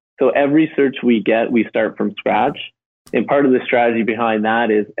 So every search we get, we start from scratch. And part of the strategy behind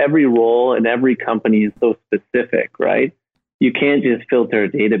that is every role and every company is so specific, right? You can't just filter a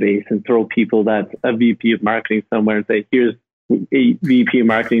database and throw people that's a VP of marketing somewhere and say, here's 8 VP of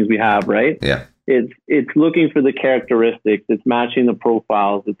marketings we have, right? Yeah. It's looking for the characteristics. It's matching the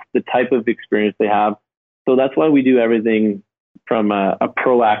profiles. It's the type of experience they have. So that's why we do everything from a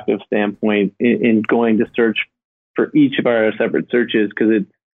proactive standpoint in going to search for each of our separate searches, because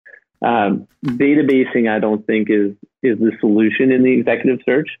it's databasing, I don't think is the solution in the executive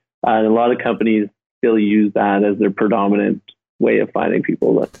search. And a lot of companies still use that as their predominant way of finding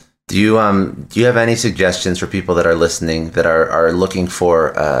people. Do you have any suggestions for people that are listening that are looking for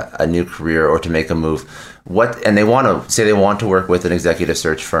a new career or to make a move? And they want to work with an executive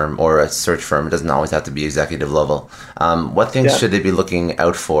search firm or a search firm. It doesn't always have to be executive level. What things should they be looking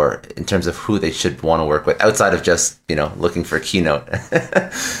out for in terms of who they should want to work with, outside of just looking for Keynote?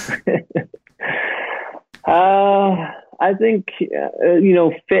 I think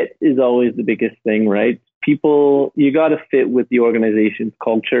fit is always the biggest thing, right? People, you got to fit with the organization's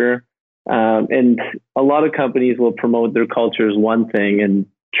culture. And a lot of companies will promote their culture as one thing, and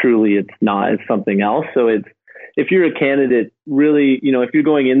truly it's not, it's something else. So if you're a candidate, really, if you're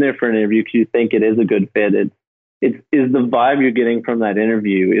going in there for an interview because you think it is a good fit, is the vibe you're getting from that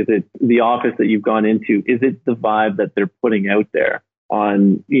interview, is it the office that you've gone into, is it the vibe that they're putting out there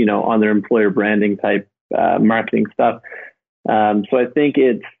on their employer branding type marketing stuff? So I think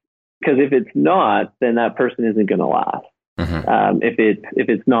it's, because if it's not, then that person isn't going to last. If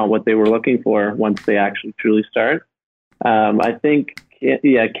it's not what they were looking for once they actually truly start. I think,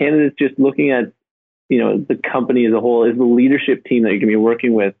 candidates just looking at, the company as a whole, is the leadership team that you're going to be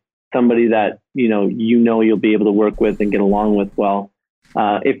working with somebody that, you'll be able to work with and get along with well.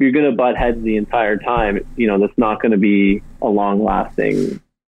 If you're going to butt heads the entire time, that's not going to be a long lasting,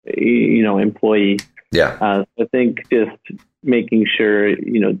 employee. Yeah. I think just making sure,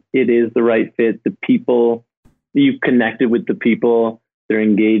 it is the right fit. The people, you've connected with the people, they're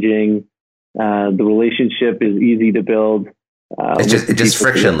engaging. The relationship is easy to build. It's just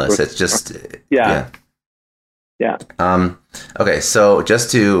frictionless. It's just, yeah. Okay. So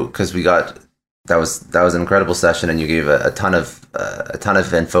because that was an incredible session, and you gave a ton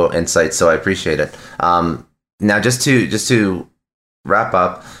of insight. So I appreciate it. Now just to wrap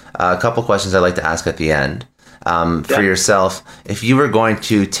up, a couple questions I'd like to ask at the end. For yourself, if you were going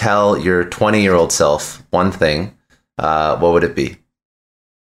to tell your 20-year-old self one thing, what would it be?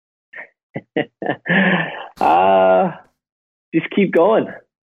 Just keep going.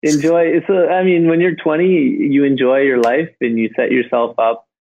 Enjoy. When you're 20, you enjoy your life and you set yourself up,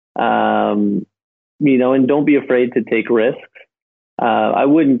 and don't be afraid to take risks. I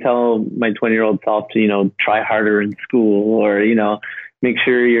wouldn't tell my 20-year-old self to, try harder in school, or, make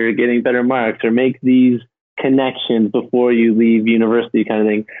sure you're getting better marks, or make these connections before you leave university kind of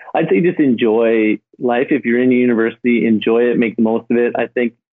thing. I'd say just enjoy life. If you're in university, enjoy it, make the most of it. I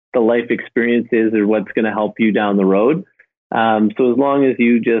think the life experiences are what's going to help you down the road. So as long as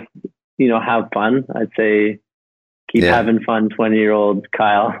you just, have fun, I'd say keep having fun, 20-year-old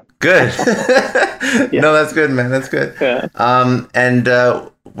Kyle. Good. Yeah. No, that's good, man. That's good. Yeah. And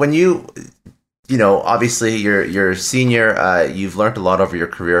when obviously you're a senior, you've learned a lot over your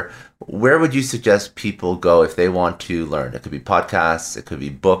career. Where would you suggest people go if they want to learn? It could be podcasts, it could be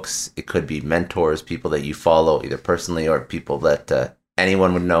books, it could be mentors, people that you follow either personally or people that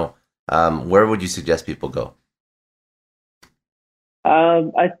anyone would know. Where would you suggest people go?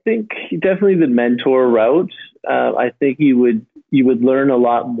 I think definitely the mentor route. I think you would learn a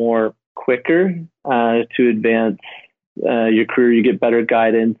lot more quicker to advance your career. You get better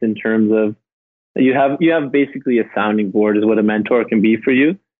guidance in terms of you have basically a sounding board is what a mentor can be for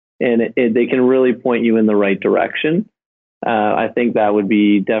you, and they can really point you in the right direction. I think that would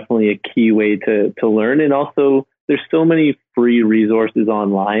be definitely a key way to learn, and also there's so many free resources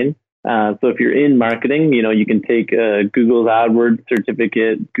online. So if you're in marketing, you can take Google's AdWords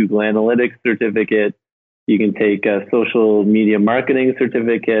certificate, Google Analytics certificate. You can take social media marketing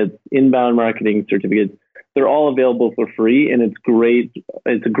certificates, inbound marketing certificates. They're all available for free, and it's great.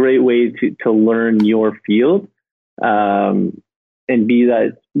 It's a great way to learn your field, and be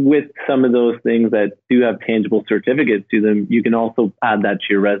that with some of those things that do have tangible certificates to them. You can also add that to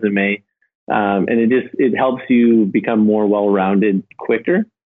your resume, and it helps you become more well-rounded quicker.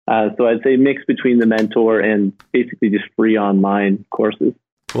 So I'd say mix between the mentor and basically just free online courses.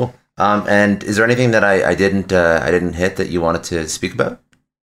 Cool. And is there anything that I didn't hit that you wanted to speak about,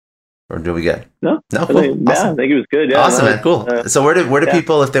 or do we get? No. Cool. Awesome. Yeah, I think it was good. Yeah, awesome, man. Cool. So where do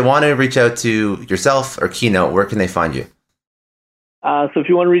people, if they want to reach out to yourself or Keynote, where can they find you? So if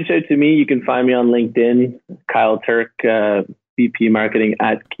you want to reach out to me, you can find me on LinkedIn, Kyle Turk, VP Marketing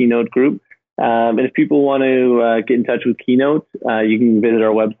at Keynote Group. And if people want to get in touch with Keynote, you can visit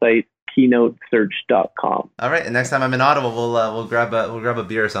our website, keynotesearch.com. All right. And next time I'm in Ottawa, we'll grab a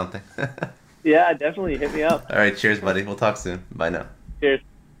beer or something. Yeah, definitely. Hit me up. All right. Cheers, buddy. We'll talk soon. Bye now. Cheers.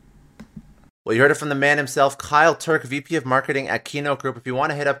 Well, you heard it from the man himself, Kyle Turk, VP of Marketing at Keynote Group. If you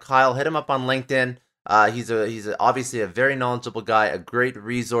want to hit up Kyle, hit him up on LinkedIn. He's obviously a very knowledgeable guy, a great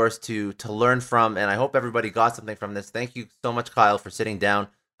resource to learn from, and I hope everybody got something from this. Thank you so much, Kyle, for sitting down.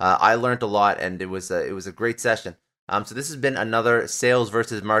 I learned a lot, and it was a great session. So this has been another Sales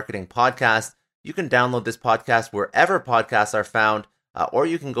versus Marketing podcast. You can download this podcast wherever podcasts are found, or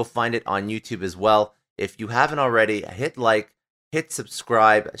you can go find it on YouTube as well. If you haven't already, hit like, hit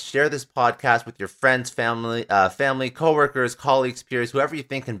subscribe, share this podcast with your friends, family, coworkers, colleagues, peers, whoever you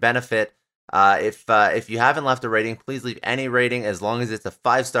think can benefit. If you haven't left a rating, please leave any rating as long as it's a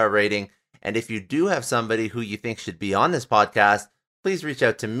 5-star rating. And if you do have somebody who you think should be on this podcast, please reach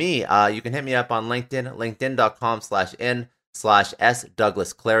out to me. You can hit me up on LinkedIn,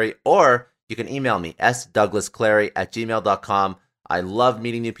 linkedin.com/n/sdouglasclary, or you can email me, sdouglasclary@gmail.com. I love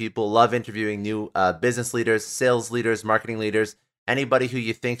meeting new people, love interviewing new business leaders, sales leaders, marketing leaders, anybody who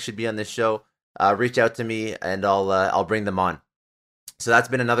you think should be on this show. Reach out to me and I'll bring them on. So that's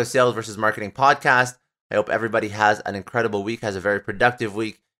been another Sales versus Marketing podcast. I hope everybody has an incredible week, has a very productive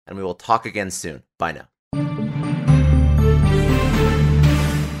week, and we will talk again soon. Bye now.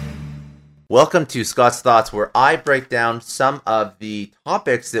 Welcome to Scott's Thoughts, where I break down some of the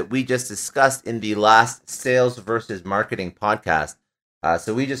topics that we just discussed in the last Sales versus Marketing podcast.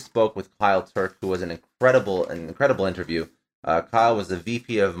 So we just spoke with Kyle Turk, who was an incredible interview. Kyle was the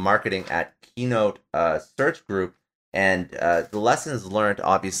VP of Marketing at Keynote Search Group, and the lessons learned,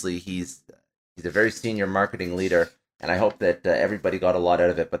 obviously, he's a very senior marketing leader, and I hope that everybody got a lot out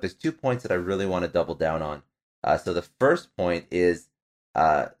of it. But there's 2 points that I really want to double down on. So the first point is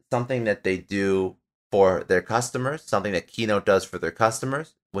something that they do for their customers, something that Keynote does for their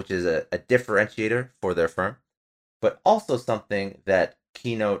customers, which is a differentiator for their firm, but also something that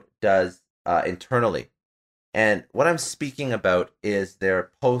Keynote does internally. And what I'm speaking about is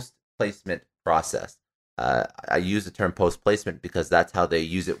their post-placement process. I use the term post-placement because that's how they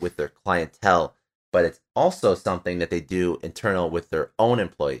use it with their clientele, but it's also something that they do internal with their own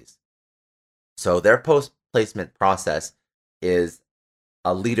employees. So their post-placement process is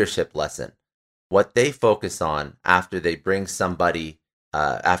a leadership lesson. What they focus on after they bring somebody,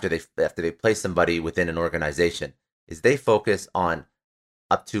 after they place somebody within an organization, is they focus on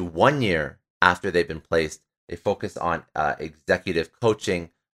up to 1 year after they've been placed. They focus on executive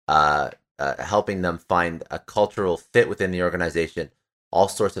coaching, helping them find a cultural fit within the organization, all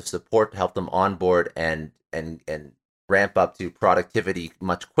sorts of support to help them onboard and ramp up to productivity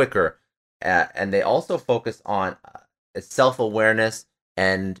much quicker. And they also focus on self-awareness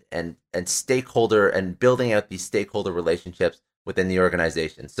and stakeholder and building out these stakeholder relationships within the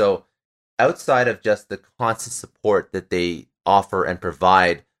organization. So outside of just the constant support that they offer and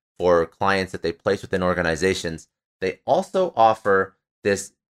provide for clients that they place within organizations, they also offer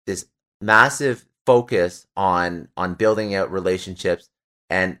this massive focus on building out relationships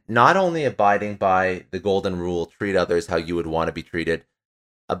and not only abiding by the golden rule, treat others how you would want to be treated,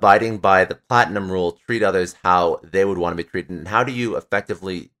 abiding by the platinum rule, treat others how they would want to be treated. And how do you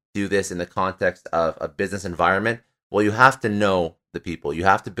effectively do this in the context of a business environment? Well, you have to know the people. You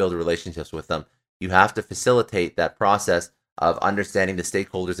have to build relationships with them. You have to facilitate that process of understanding the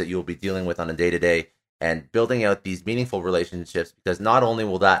stakeholders that you will be dealing with on a day-to-day and building out these meaningful relationships, because not only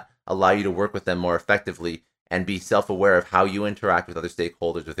will that allow you to work with them more effectively and be self-aware of how you interact with other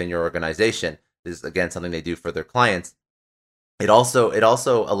stakeholders within your organization. This is, again, something they do for their clients. It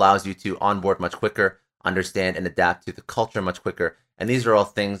also allows you to onboard much quicker, understand and adapt to the culture much quicker. And these are all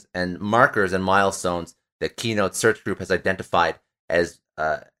things and markers and milestones that Keynote Search Group has identified as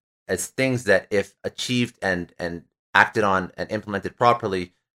things that, if achieved and acted on and implemented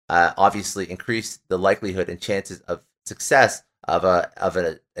properly, obviously increase the likelihood and chances of success of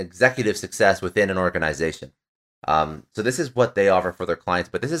an executive success within an organization. So this is what they offer for their clients,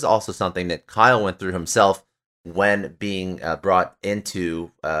 but this is also something that Kyle went through himself when being brought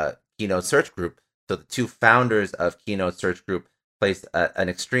into Keynote Search Group. So the two founders of Keynote Search Group placed an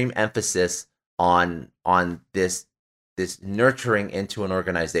extreme emphasis on this nurturing into an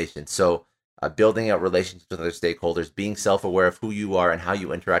organization. So building out relationships with other stakeholders, being self-aware of who you are and how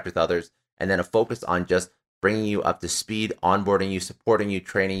you interact with others, and then a focus on just bringing you up to speed, onboarding you, supporting you,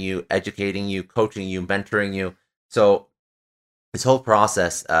 training you, educating you, coaching you, mentoring you. So this whole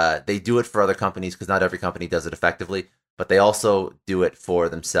process, they do it for other companies because not every company does it effectively, but they also do it for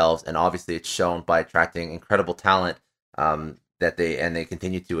themselves. And obviously it's shown by attracting incredible talent that they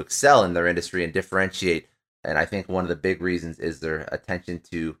continue to excel in their industry and differentiate. And I think one of the big reasons is their attention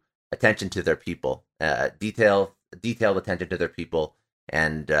to their people, detailed attention to their people.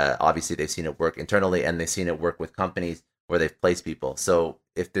 And obviously they've seen it work internally and they've seen it work with companies where they've placed people. So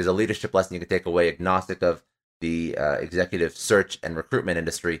if there's a leadership lesson you can take away, agnostic of the executive search and recruitment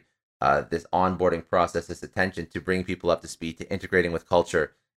industry, this onboarding process, this attention to bring people up to speed, to integrating with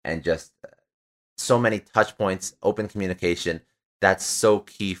culture, and just so many touch points, open communication, that's so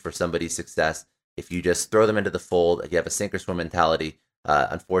key for somebody's success. If you just throw them into the fold, if you have a sink or swim mentality,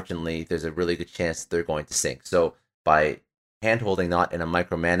 unfortunately, there's a really good chance they're going to sink. So by handholding, not in a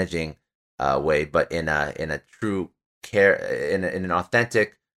micromanaging way, but in a true care, in an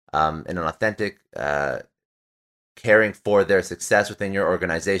authentic caring for their success within your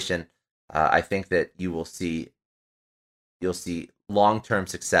organization, I think that you'll see long-term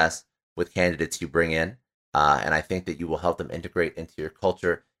success with candidates you bring in, and I think that you will help them integrate into your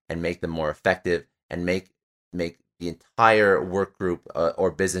culture and make them more effective and make the entire work group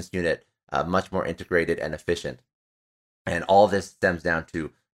or business unit much more integrated and efficient. And all this stems down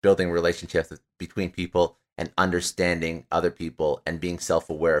to building relationships between people and understanding other people and being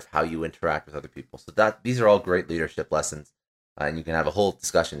self-aware of how you interact with other people. So these are all great leadership lessons, and you can have a whole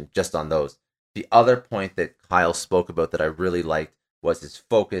discussion just on those. The other point that Kyle spoke about that I really liked was his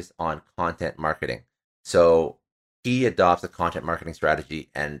focus on content marketing. So he adopts a content marketing strategy,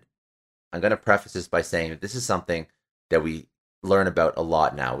 and I'm going to preface this by saying that this is something that we learn about a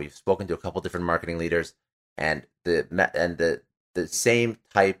lot now. We've spoken to a couple different marketing leaders, and the same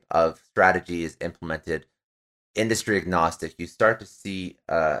type of strategy is implemented industry agnostic. You start to see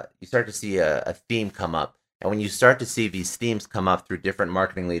a theme come up, and when you start to see these themes come up through different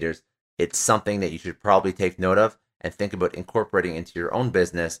marketing leaders, it's something that you should probably take note of and think about incorporating into your own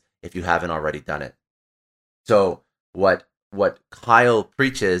business if you haven't already done it. So what Kyle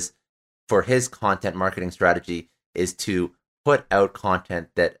preaches for his content marketing strategy is to put out content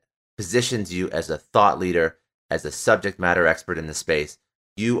that positions you as a thought leader, as a subject matter expert in the space.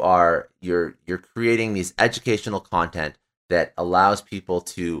 You're creating these educational content that allows people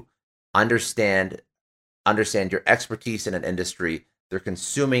to understand your expertise in an industry. They're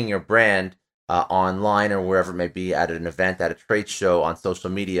consuming your brand online or wherever it may be, at an event, at a trade show, on social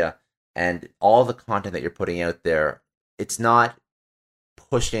media, and all the content that you're putting out there. It's not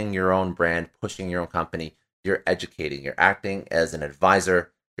pushing your own brand, pushing your own company. You're educating. You're acting as an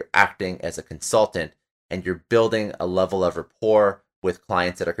advisor. You're acting as a consultant, and you're building a level of rapport with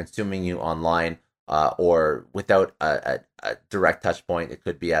clients that are consuming you online or without a direct touch point. It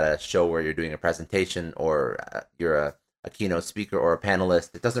could be at a show where you're doing a presentation, or you're a keynote speaker or a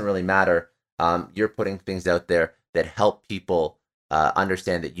panelist. It doesn't really matter. You're putting things out there that help people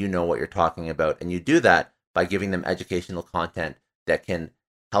understand that you know what you're talking about. And you do that by giving them educational content that can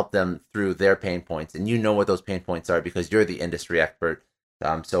help them through their pain points. And you know what those pain points are because you're the industry expert.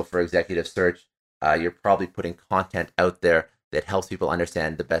 So for executive search, you're probably putting content out there that helps people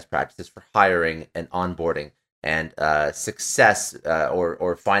understand the best practices for hiring and onboarding. and success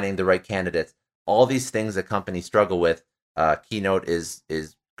or finding the right candidates. All these things that companies struggle with, Keynote is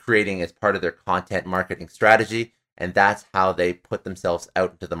creating as part of their content marketing strategy, and that's how they put themselves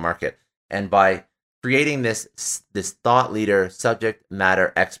out into the market. And by creating this thought leader, subject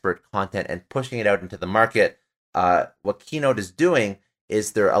matter expert content and pushing it out into the market, what Keynote is doing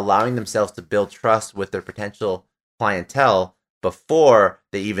is they're allowing themselves to build trust with their potential clientele before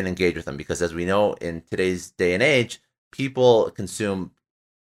they even engage with them. Because as we know, in today's day and age, people consume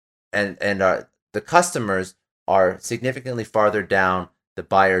and the customers are significantly farther down the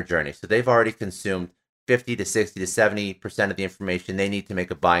buyer journey. So they've already consumed 50 to 60 to 70% of the information they need to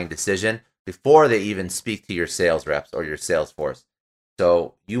make a buying decision before they even speak to your sales reps or your sales force.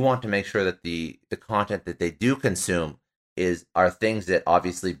 So you want to make sure that the content that they do consume are things that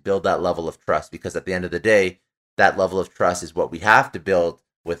obviously build that level of trust, because at the end of the day, that level of trust is what we have to build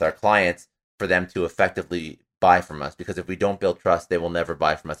with our clients for them to effectively buy from us. Because if we don't build trust, they will never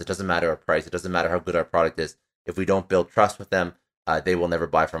buy from us. It doesn't matter our price. It doesn't matter how good our product is. If we don't build trust with them, they will never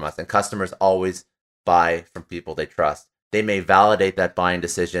buy from us. And customers always buy from people they trust. They may validate that buying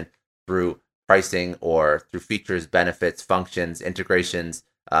decision through pricing or through features, benefits, functions, integrations,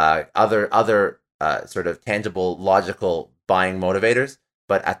 other sort of tangible, logical buying motivators.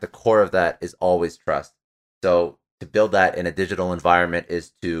 But at the core of that is always trust. So to build that in a digital environment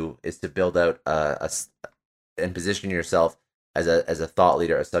is to build out and position yourself as a thought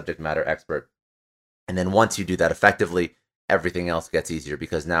leader, a subject matter expert. And then once you do that effectively, everything else gets easier,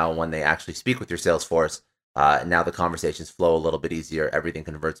 because now when they actually speak with your sales force, now the conversations flow a little bit easier, everything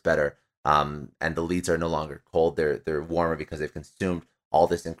converts better, and the leads are no longer cold, they're warmer because they've consumed all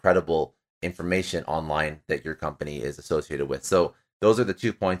this incredible information online that your company is associated with. So those are the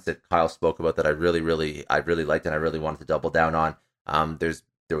 2 points that Kyle spoke about that I really liked and I really wanted to double down on.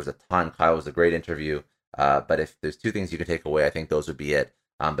 There was a ton. Kyle was a great interview, but if there's 2 things you can take away, I think those would be it.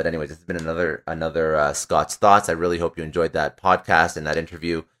 But anyways, this has been another Scott's Thoughts. I really hope you enjoyed that podcast and that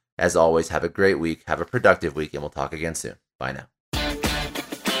interview. As always, have a great week, have a productive week, and we'll talk again soon. Bye now.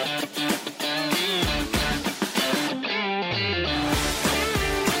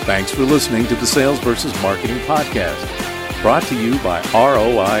 Thanks for listening to the Sales versus Marketing Podcast, brought to you by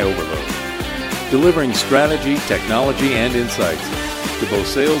ROI Overload, delivering strategy, technology, and insights to both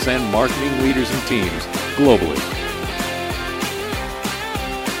sales and marketing leaders and teams globally.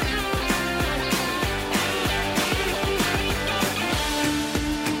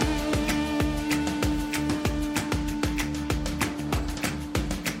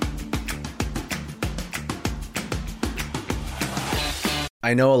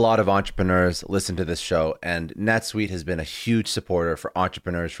 I know a lot of entrepreneurs listen to this show, and NetSuite has been a huge supporter for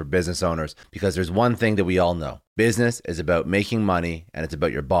entrepreneurs, for business owners, because there's one thing that we all know. Business is about making money, and it's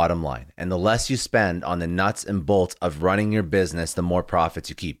about your bottom line. And the less you spend on the nuts and bolts of running your business, the more profits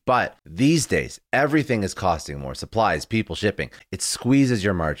you keep. But these days, everything is costing more. Supplies, people, shipping. It squeezes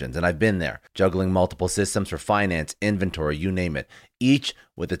your margins, and I've been there, juggling multiple systems for finance, inventory, you name it, each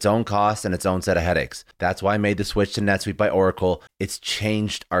with its own costs and its own set of headaches. That's why I made the switch to NetSuite by Oracle. It's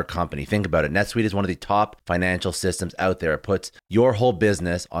changed our company. Think about it. NetSuite is one of the top financial systems out there. It puts your whole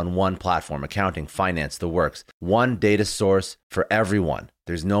business on one platform: accounting, finance, the works. One data source for everyone.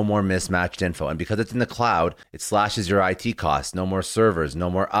 There's no more mismatched info. And because it's in the cloud, it slashes your IT costs. No more servers, no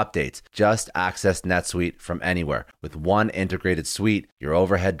more updates. Just access NetSuite from anywhere. With one integrated suite, your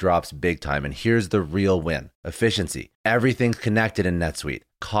overhead drops big time. And here's the real win: efficiency. Everything's connected in NetSuite.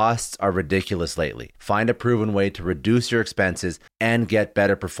 Costs are ridiculous lately. Find a proven way to reduce your expenses and get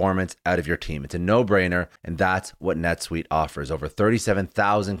better performance out of your team. It's a no-brainer, and that's what NetSuite offers. Over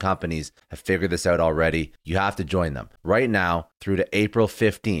 37,000 companies have figured this out already. You have to join them. Right now, through to April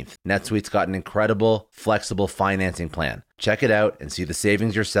 15th, NetSuite's got an incredible, flexible financing plan. Check it out and see the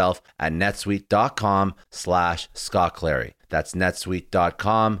savings yourself at netsuite.com/Scott Clary. That's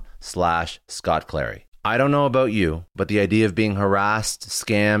netsuite.com/Scott Clary. I don't know about you, but the idea of being harassed,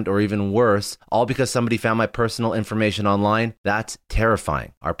 scammed, or even worse, all because somebody found my personal information online, that's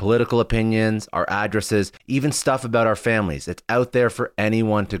terrifying. Our political opinions, our addresses, even stuff about our families, it's out there for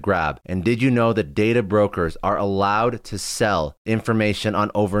anyone to grab. And did you know that data brokers are allowed to sell information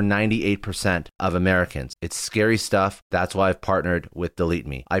on over 98% of Americans? It's scary stuff. That's why I've partnered with Delete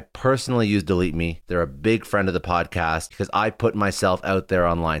Me. I personally use Delete Me. They're a big friend of the podcast because I put myself out there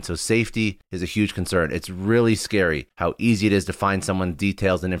online. So safety is a huge concern. hard. It's really scary how easy it is to find someone's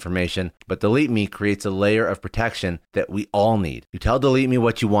details and information, but Delete Me creates a layer of protection that we all need. You tell Delete Me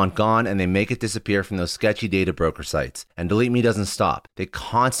what you want gone, and they make it disappear from those sketchy data broker sites. And Delete Me doesn't stop. They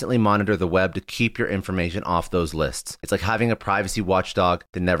constantly monitor the web to keep your information off those lists. It's like having a privacy watchdog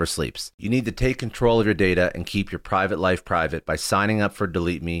that never sleeps. You need to take control of your data and keep your private life private by signing up for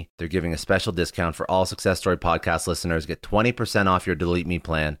Delete Me. They're giving a special discount for all Success Story podcast listeners. Get 20% off your Delete Me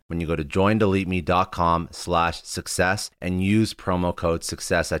plan when you go to joindeleteme.com/success and use promo code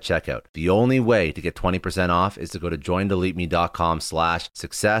success at checkout. The only way to get 20% off is to go to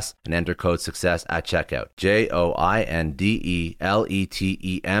joindeleteme.com/success and enter code success at checkout.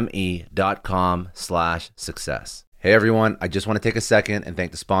 joindeleteme.com/success. Hey everyone, I just want to take a second and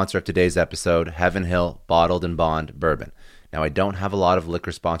thank the sponsor of today's episode, Heaven Hill Bottled and Bond Bourbon. Now, I don't have a lot of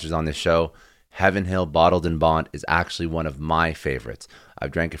liquor sponsors on this show. Heaven Hill Bottled and Bond is actually one of my favorites.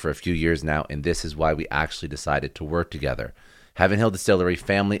 I've drank it for a few years now, and this is why we actually decided to work together. Heaven Hill Distillery,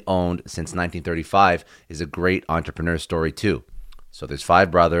 family owned since 1935, is a great entrepreneur story too. So there's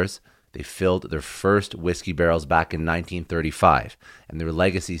 5 brothers. They filled their first whiskey barrels back in 1935, and their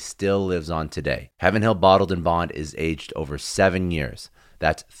legacy still lives on today. Heaven Hill Bottled and Bond is aged over 7 years.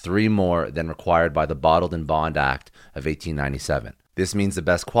 That's 3 more than required by the Bottled and Bond Act of 1897. This means the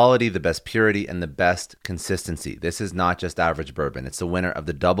best quality, the best purity, and the best consistency. This is not just average bourbon. It's the winner of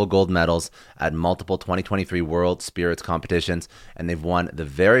the double gold medals at multiple 2023 World Spirits competitions, and they've won the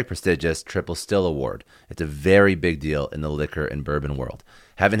very prestigious Triple Still Award. It's a very big deal in the liquor and bourbon world.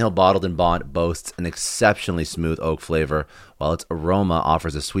 Heaven Hill Bottled and Bond boasts an exceptionally smooth oak flavor, while its aroma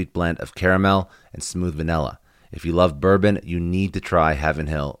offers a sweet blend of caramel and smooth vanilla. If you love bourbon, you need to try Heaven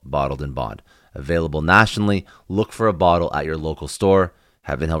Hill Bottled and Bond. Available nationally, look for a bottle at your local store.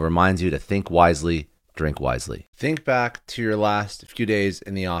 Heaven Hill reminds you to think wisely, drink wisely. Think back to your last few days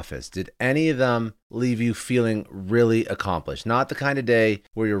in the office. Did any of them leave you feeling really accomplished? Not the kind of day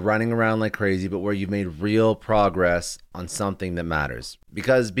where you're running around like crazy, but where you've made real progress on something that matters.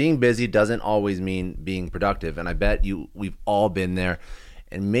 Because being busy doesn't always mean being productive, and I bet we've all been there.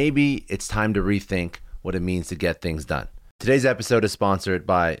 And maybe it's time to rethink what it means to get things done. Today's episode is sponsored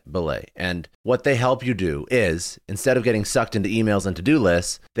by Belay, and what they help you do is, instead of getting sucked into emails and to-do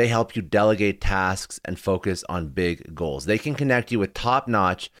lists, they help you delegate tasks and focus on big goals. They can connect you with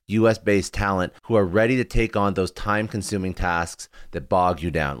top-notch US-based talent who are ready to take on those time-consuming tasks that bog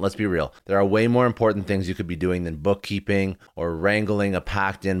you down. Let's be real. There are way more important things you could be doing than bookkeeping or wrangling a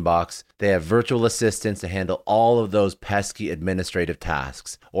packed inbox. They have virtual assistants to handle all of those pesky administrative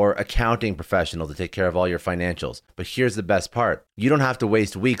tasks, or accounting professional to take care of all your financials. But here's the best part. You don't have to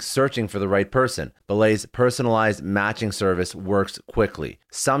waste weeks searching for the right person. Belay's personalized matching service works quickly,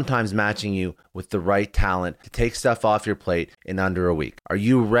 sometimes matching you with the right talent to take stuff off your plate in under a week. Are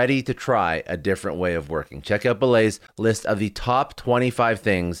you ready to try a different way of working? Check out Belay's list of the top 25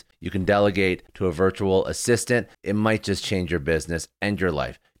 things you can delegate to a virtual assistant. It might just change your business and your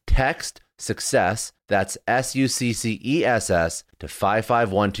life. Text SUCCESS, that's SUCCESS, to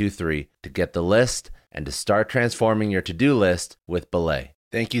 55123 to get the list and to start transforming your to-do list with Belay.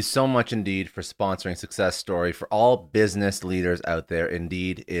 Thank you so much, Indeed, for sponsoring Success Story. For all business leaders out there,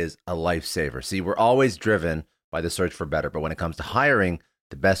 Indeed is a lifesaver. See, we're always driven by the search for better, but when it comes to hiring,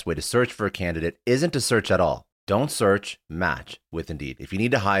 the best way to search for a candidate isn't to search at all. Don't search, match with Indeed. If you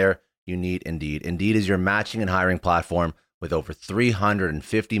need to hire, you need Indeed. Indeed is your matching and hiring platform with over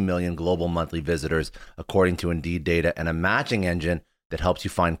 350 million global monthly visitors, according to Indeed data, and a matching engine that helps you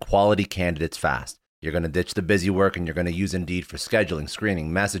find quality candidates fast. You're going to ditch the busy work and you're going to use Indeed for scheduling,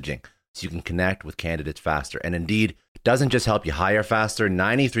 screening, messaging, so you can connect with candidates faster. And Indeed doesn't just help you hire faster.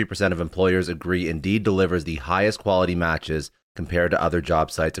 93% of employers agree Indeed delivers the highest quality matches compared to other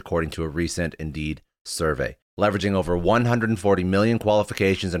job sites, according to a recent Indeed survey. Leveraging over 140 million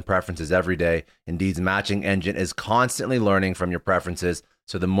qualifications and preferences every day, Indeed's matching engine is constantly learning from your preferences.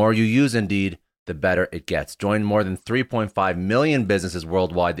 So the more you use Indeed, the better it gets. Join more than 3.5 million businesses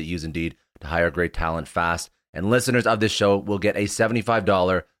worldwide that use Indeed to hire great talent fast. And listeners of this show will get a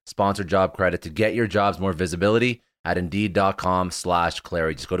 $75 sponsored job credit to get your jobs more visibility at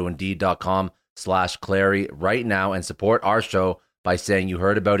Indeed.com/Clary. Just go to Indeed.com/Clary right now and support our show by saying you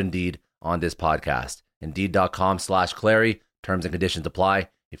heard about Indeed on this podcast. Indeed.com/Clary. Terms and conditions apply.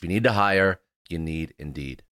 If you need to hire, you need Indeed.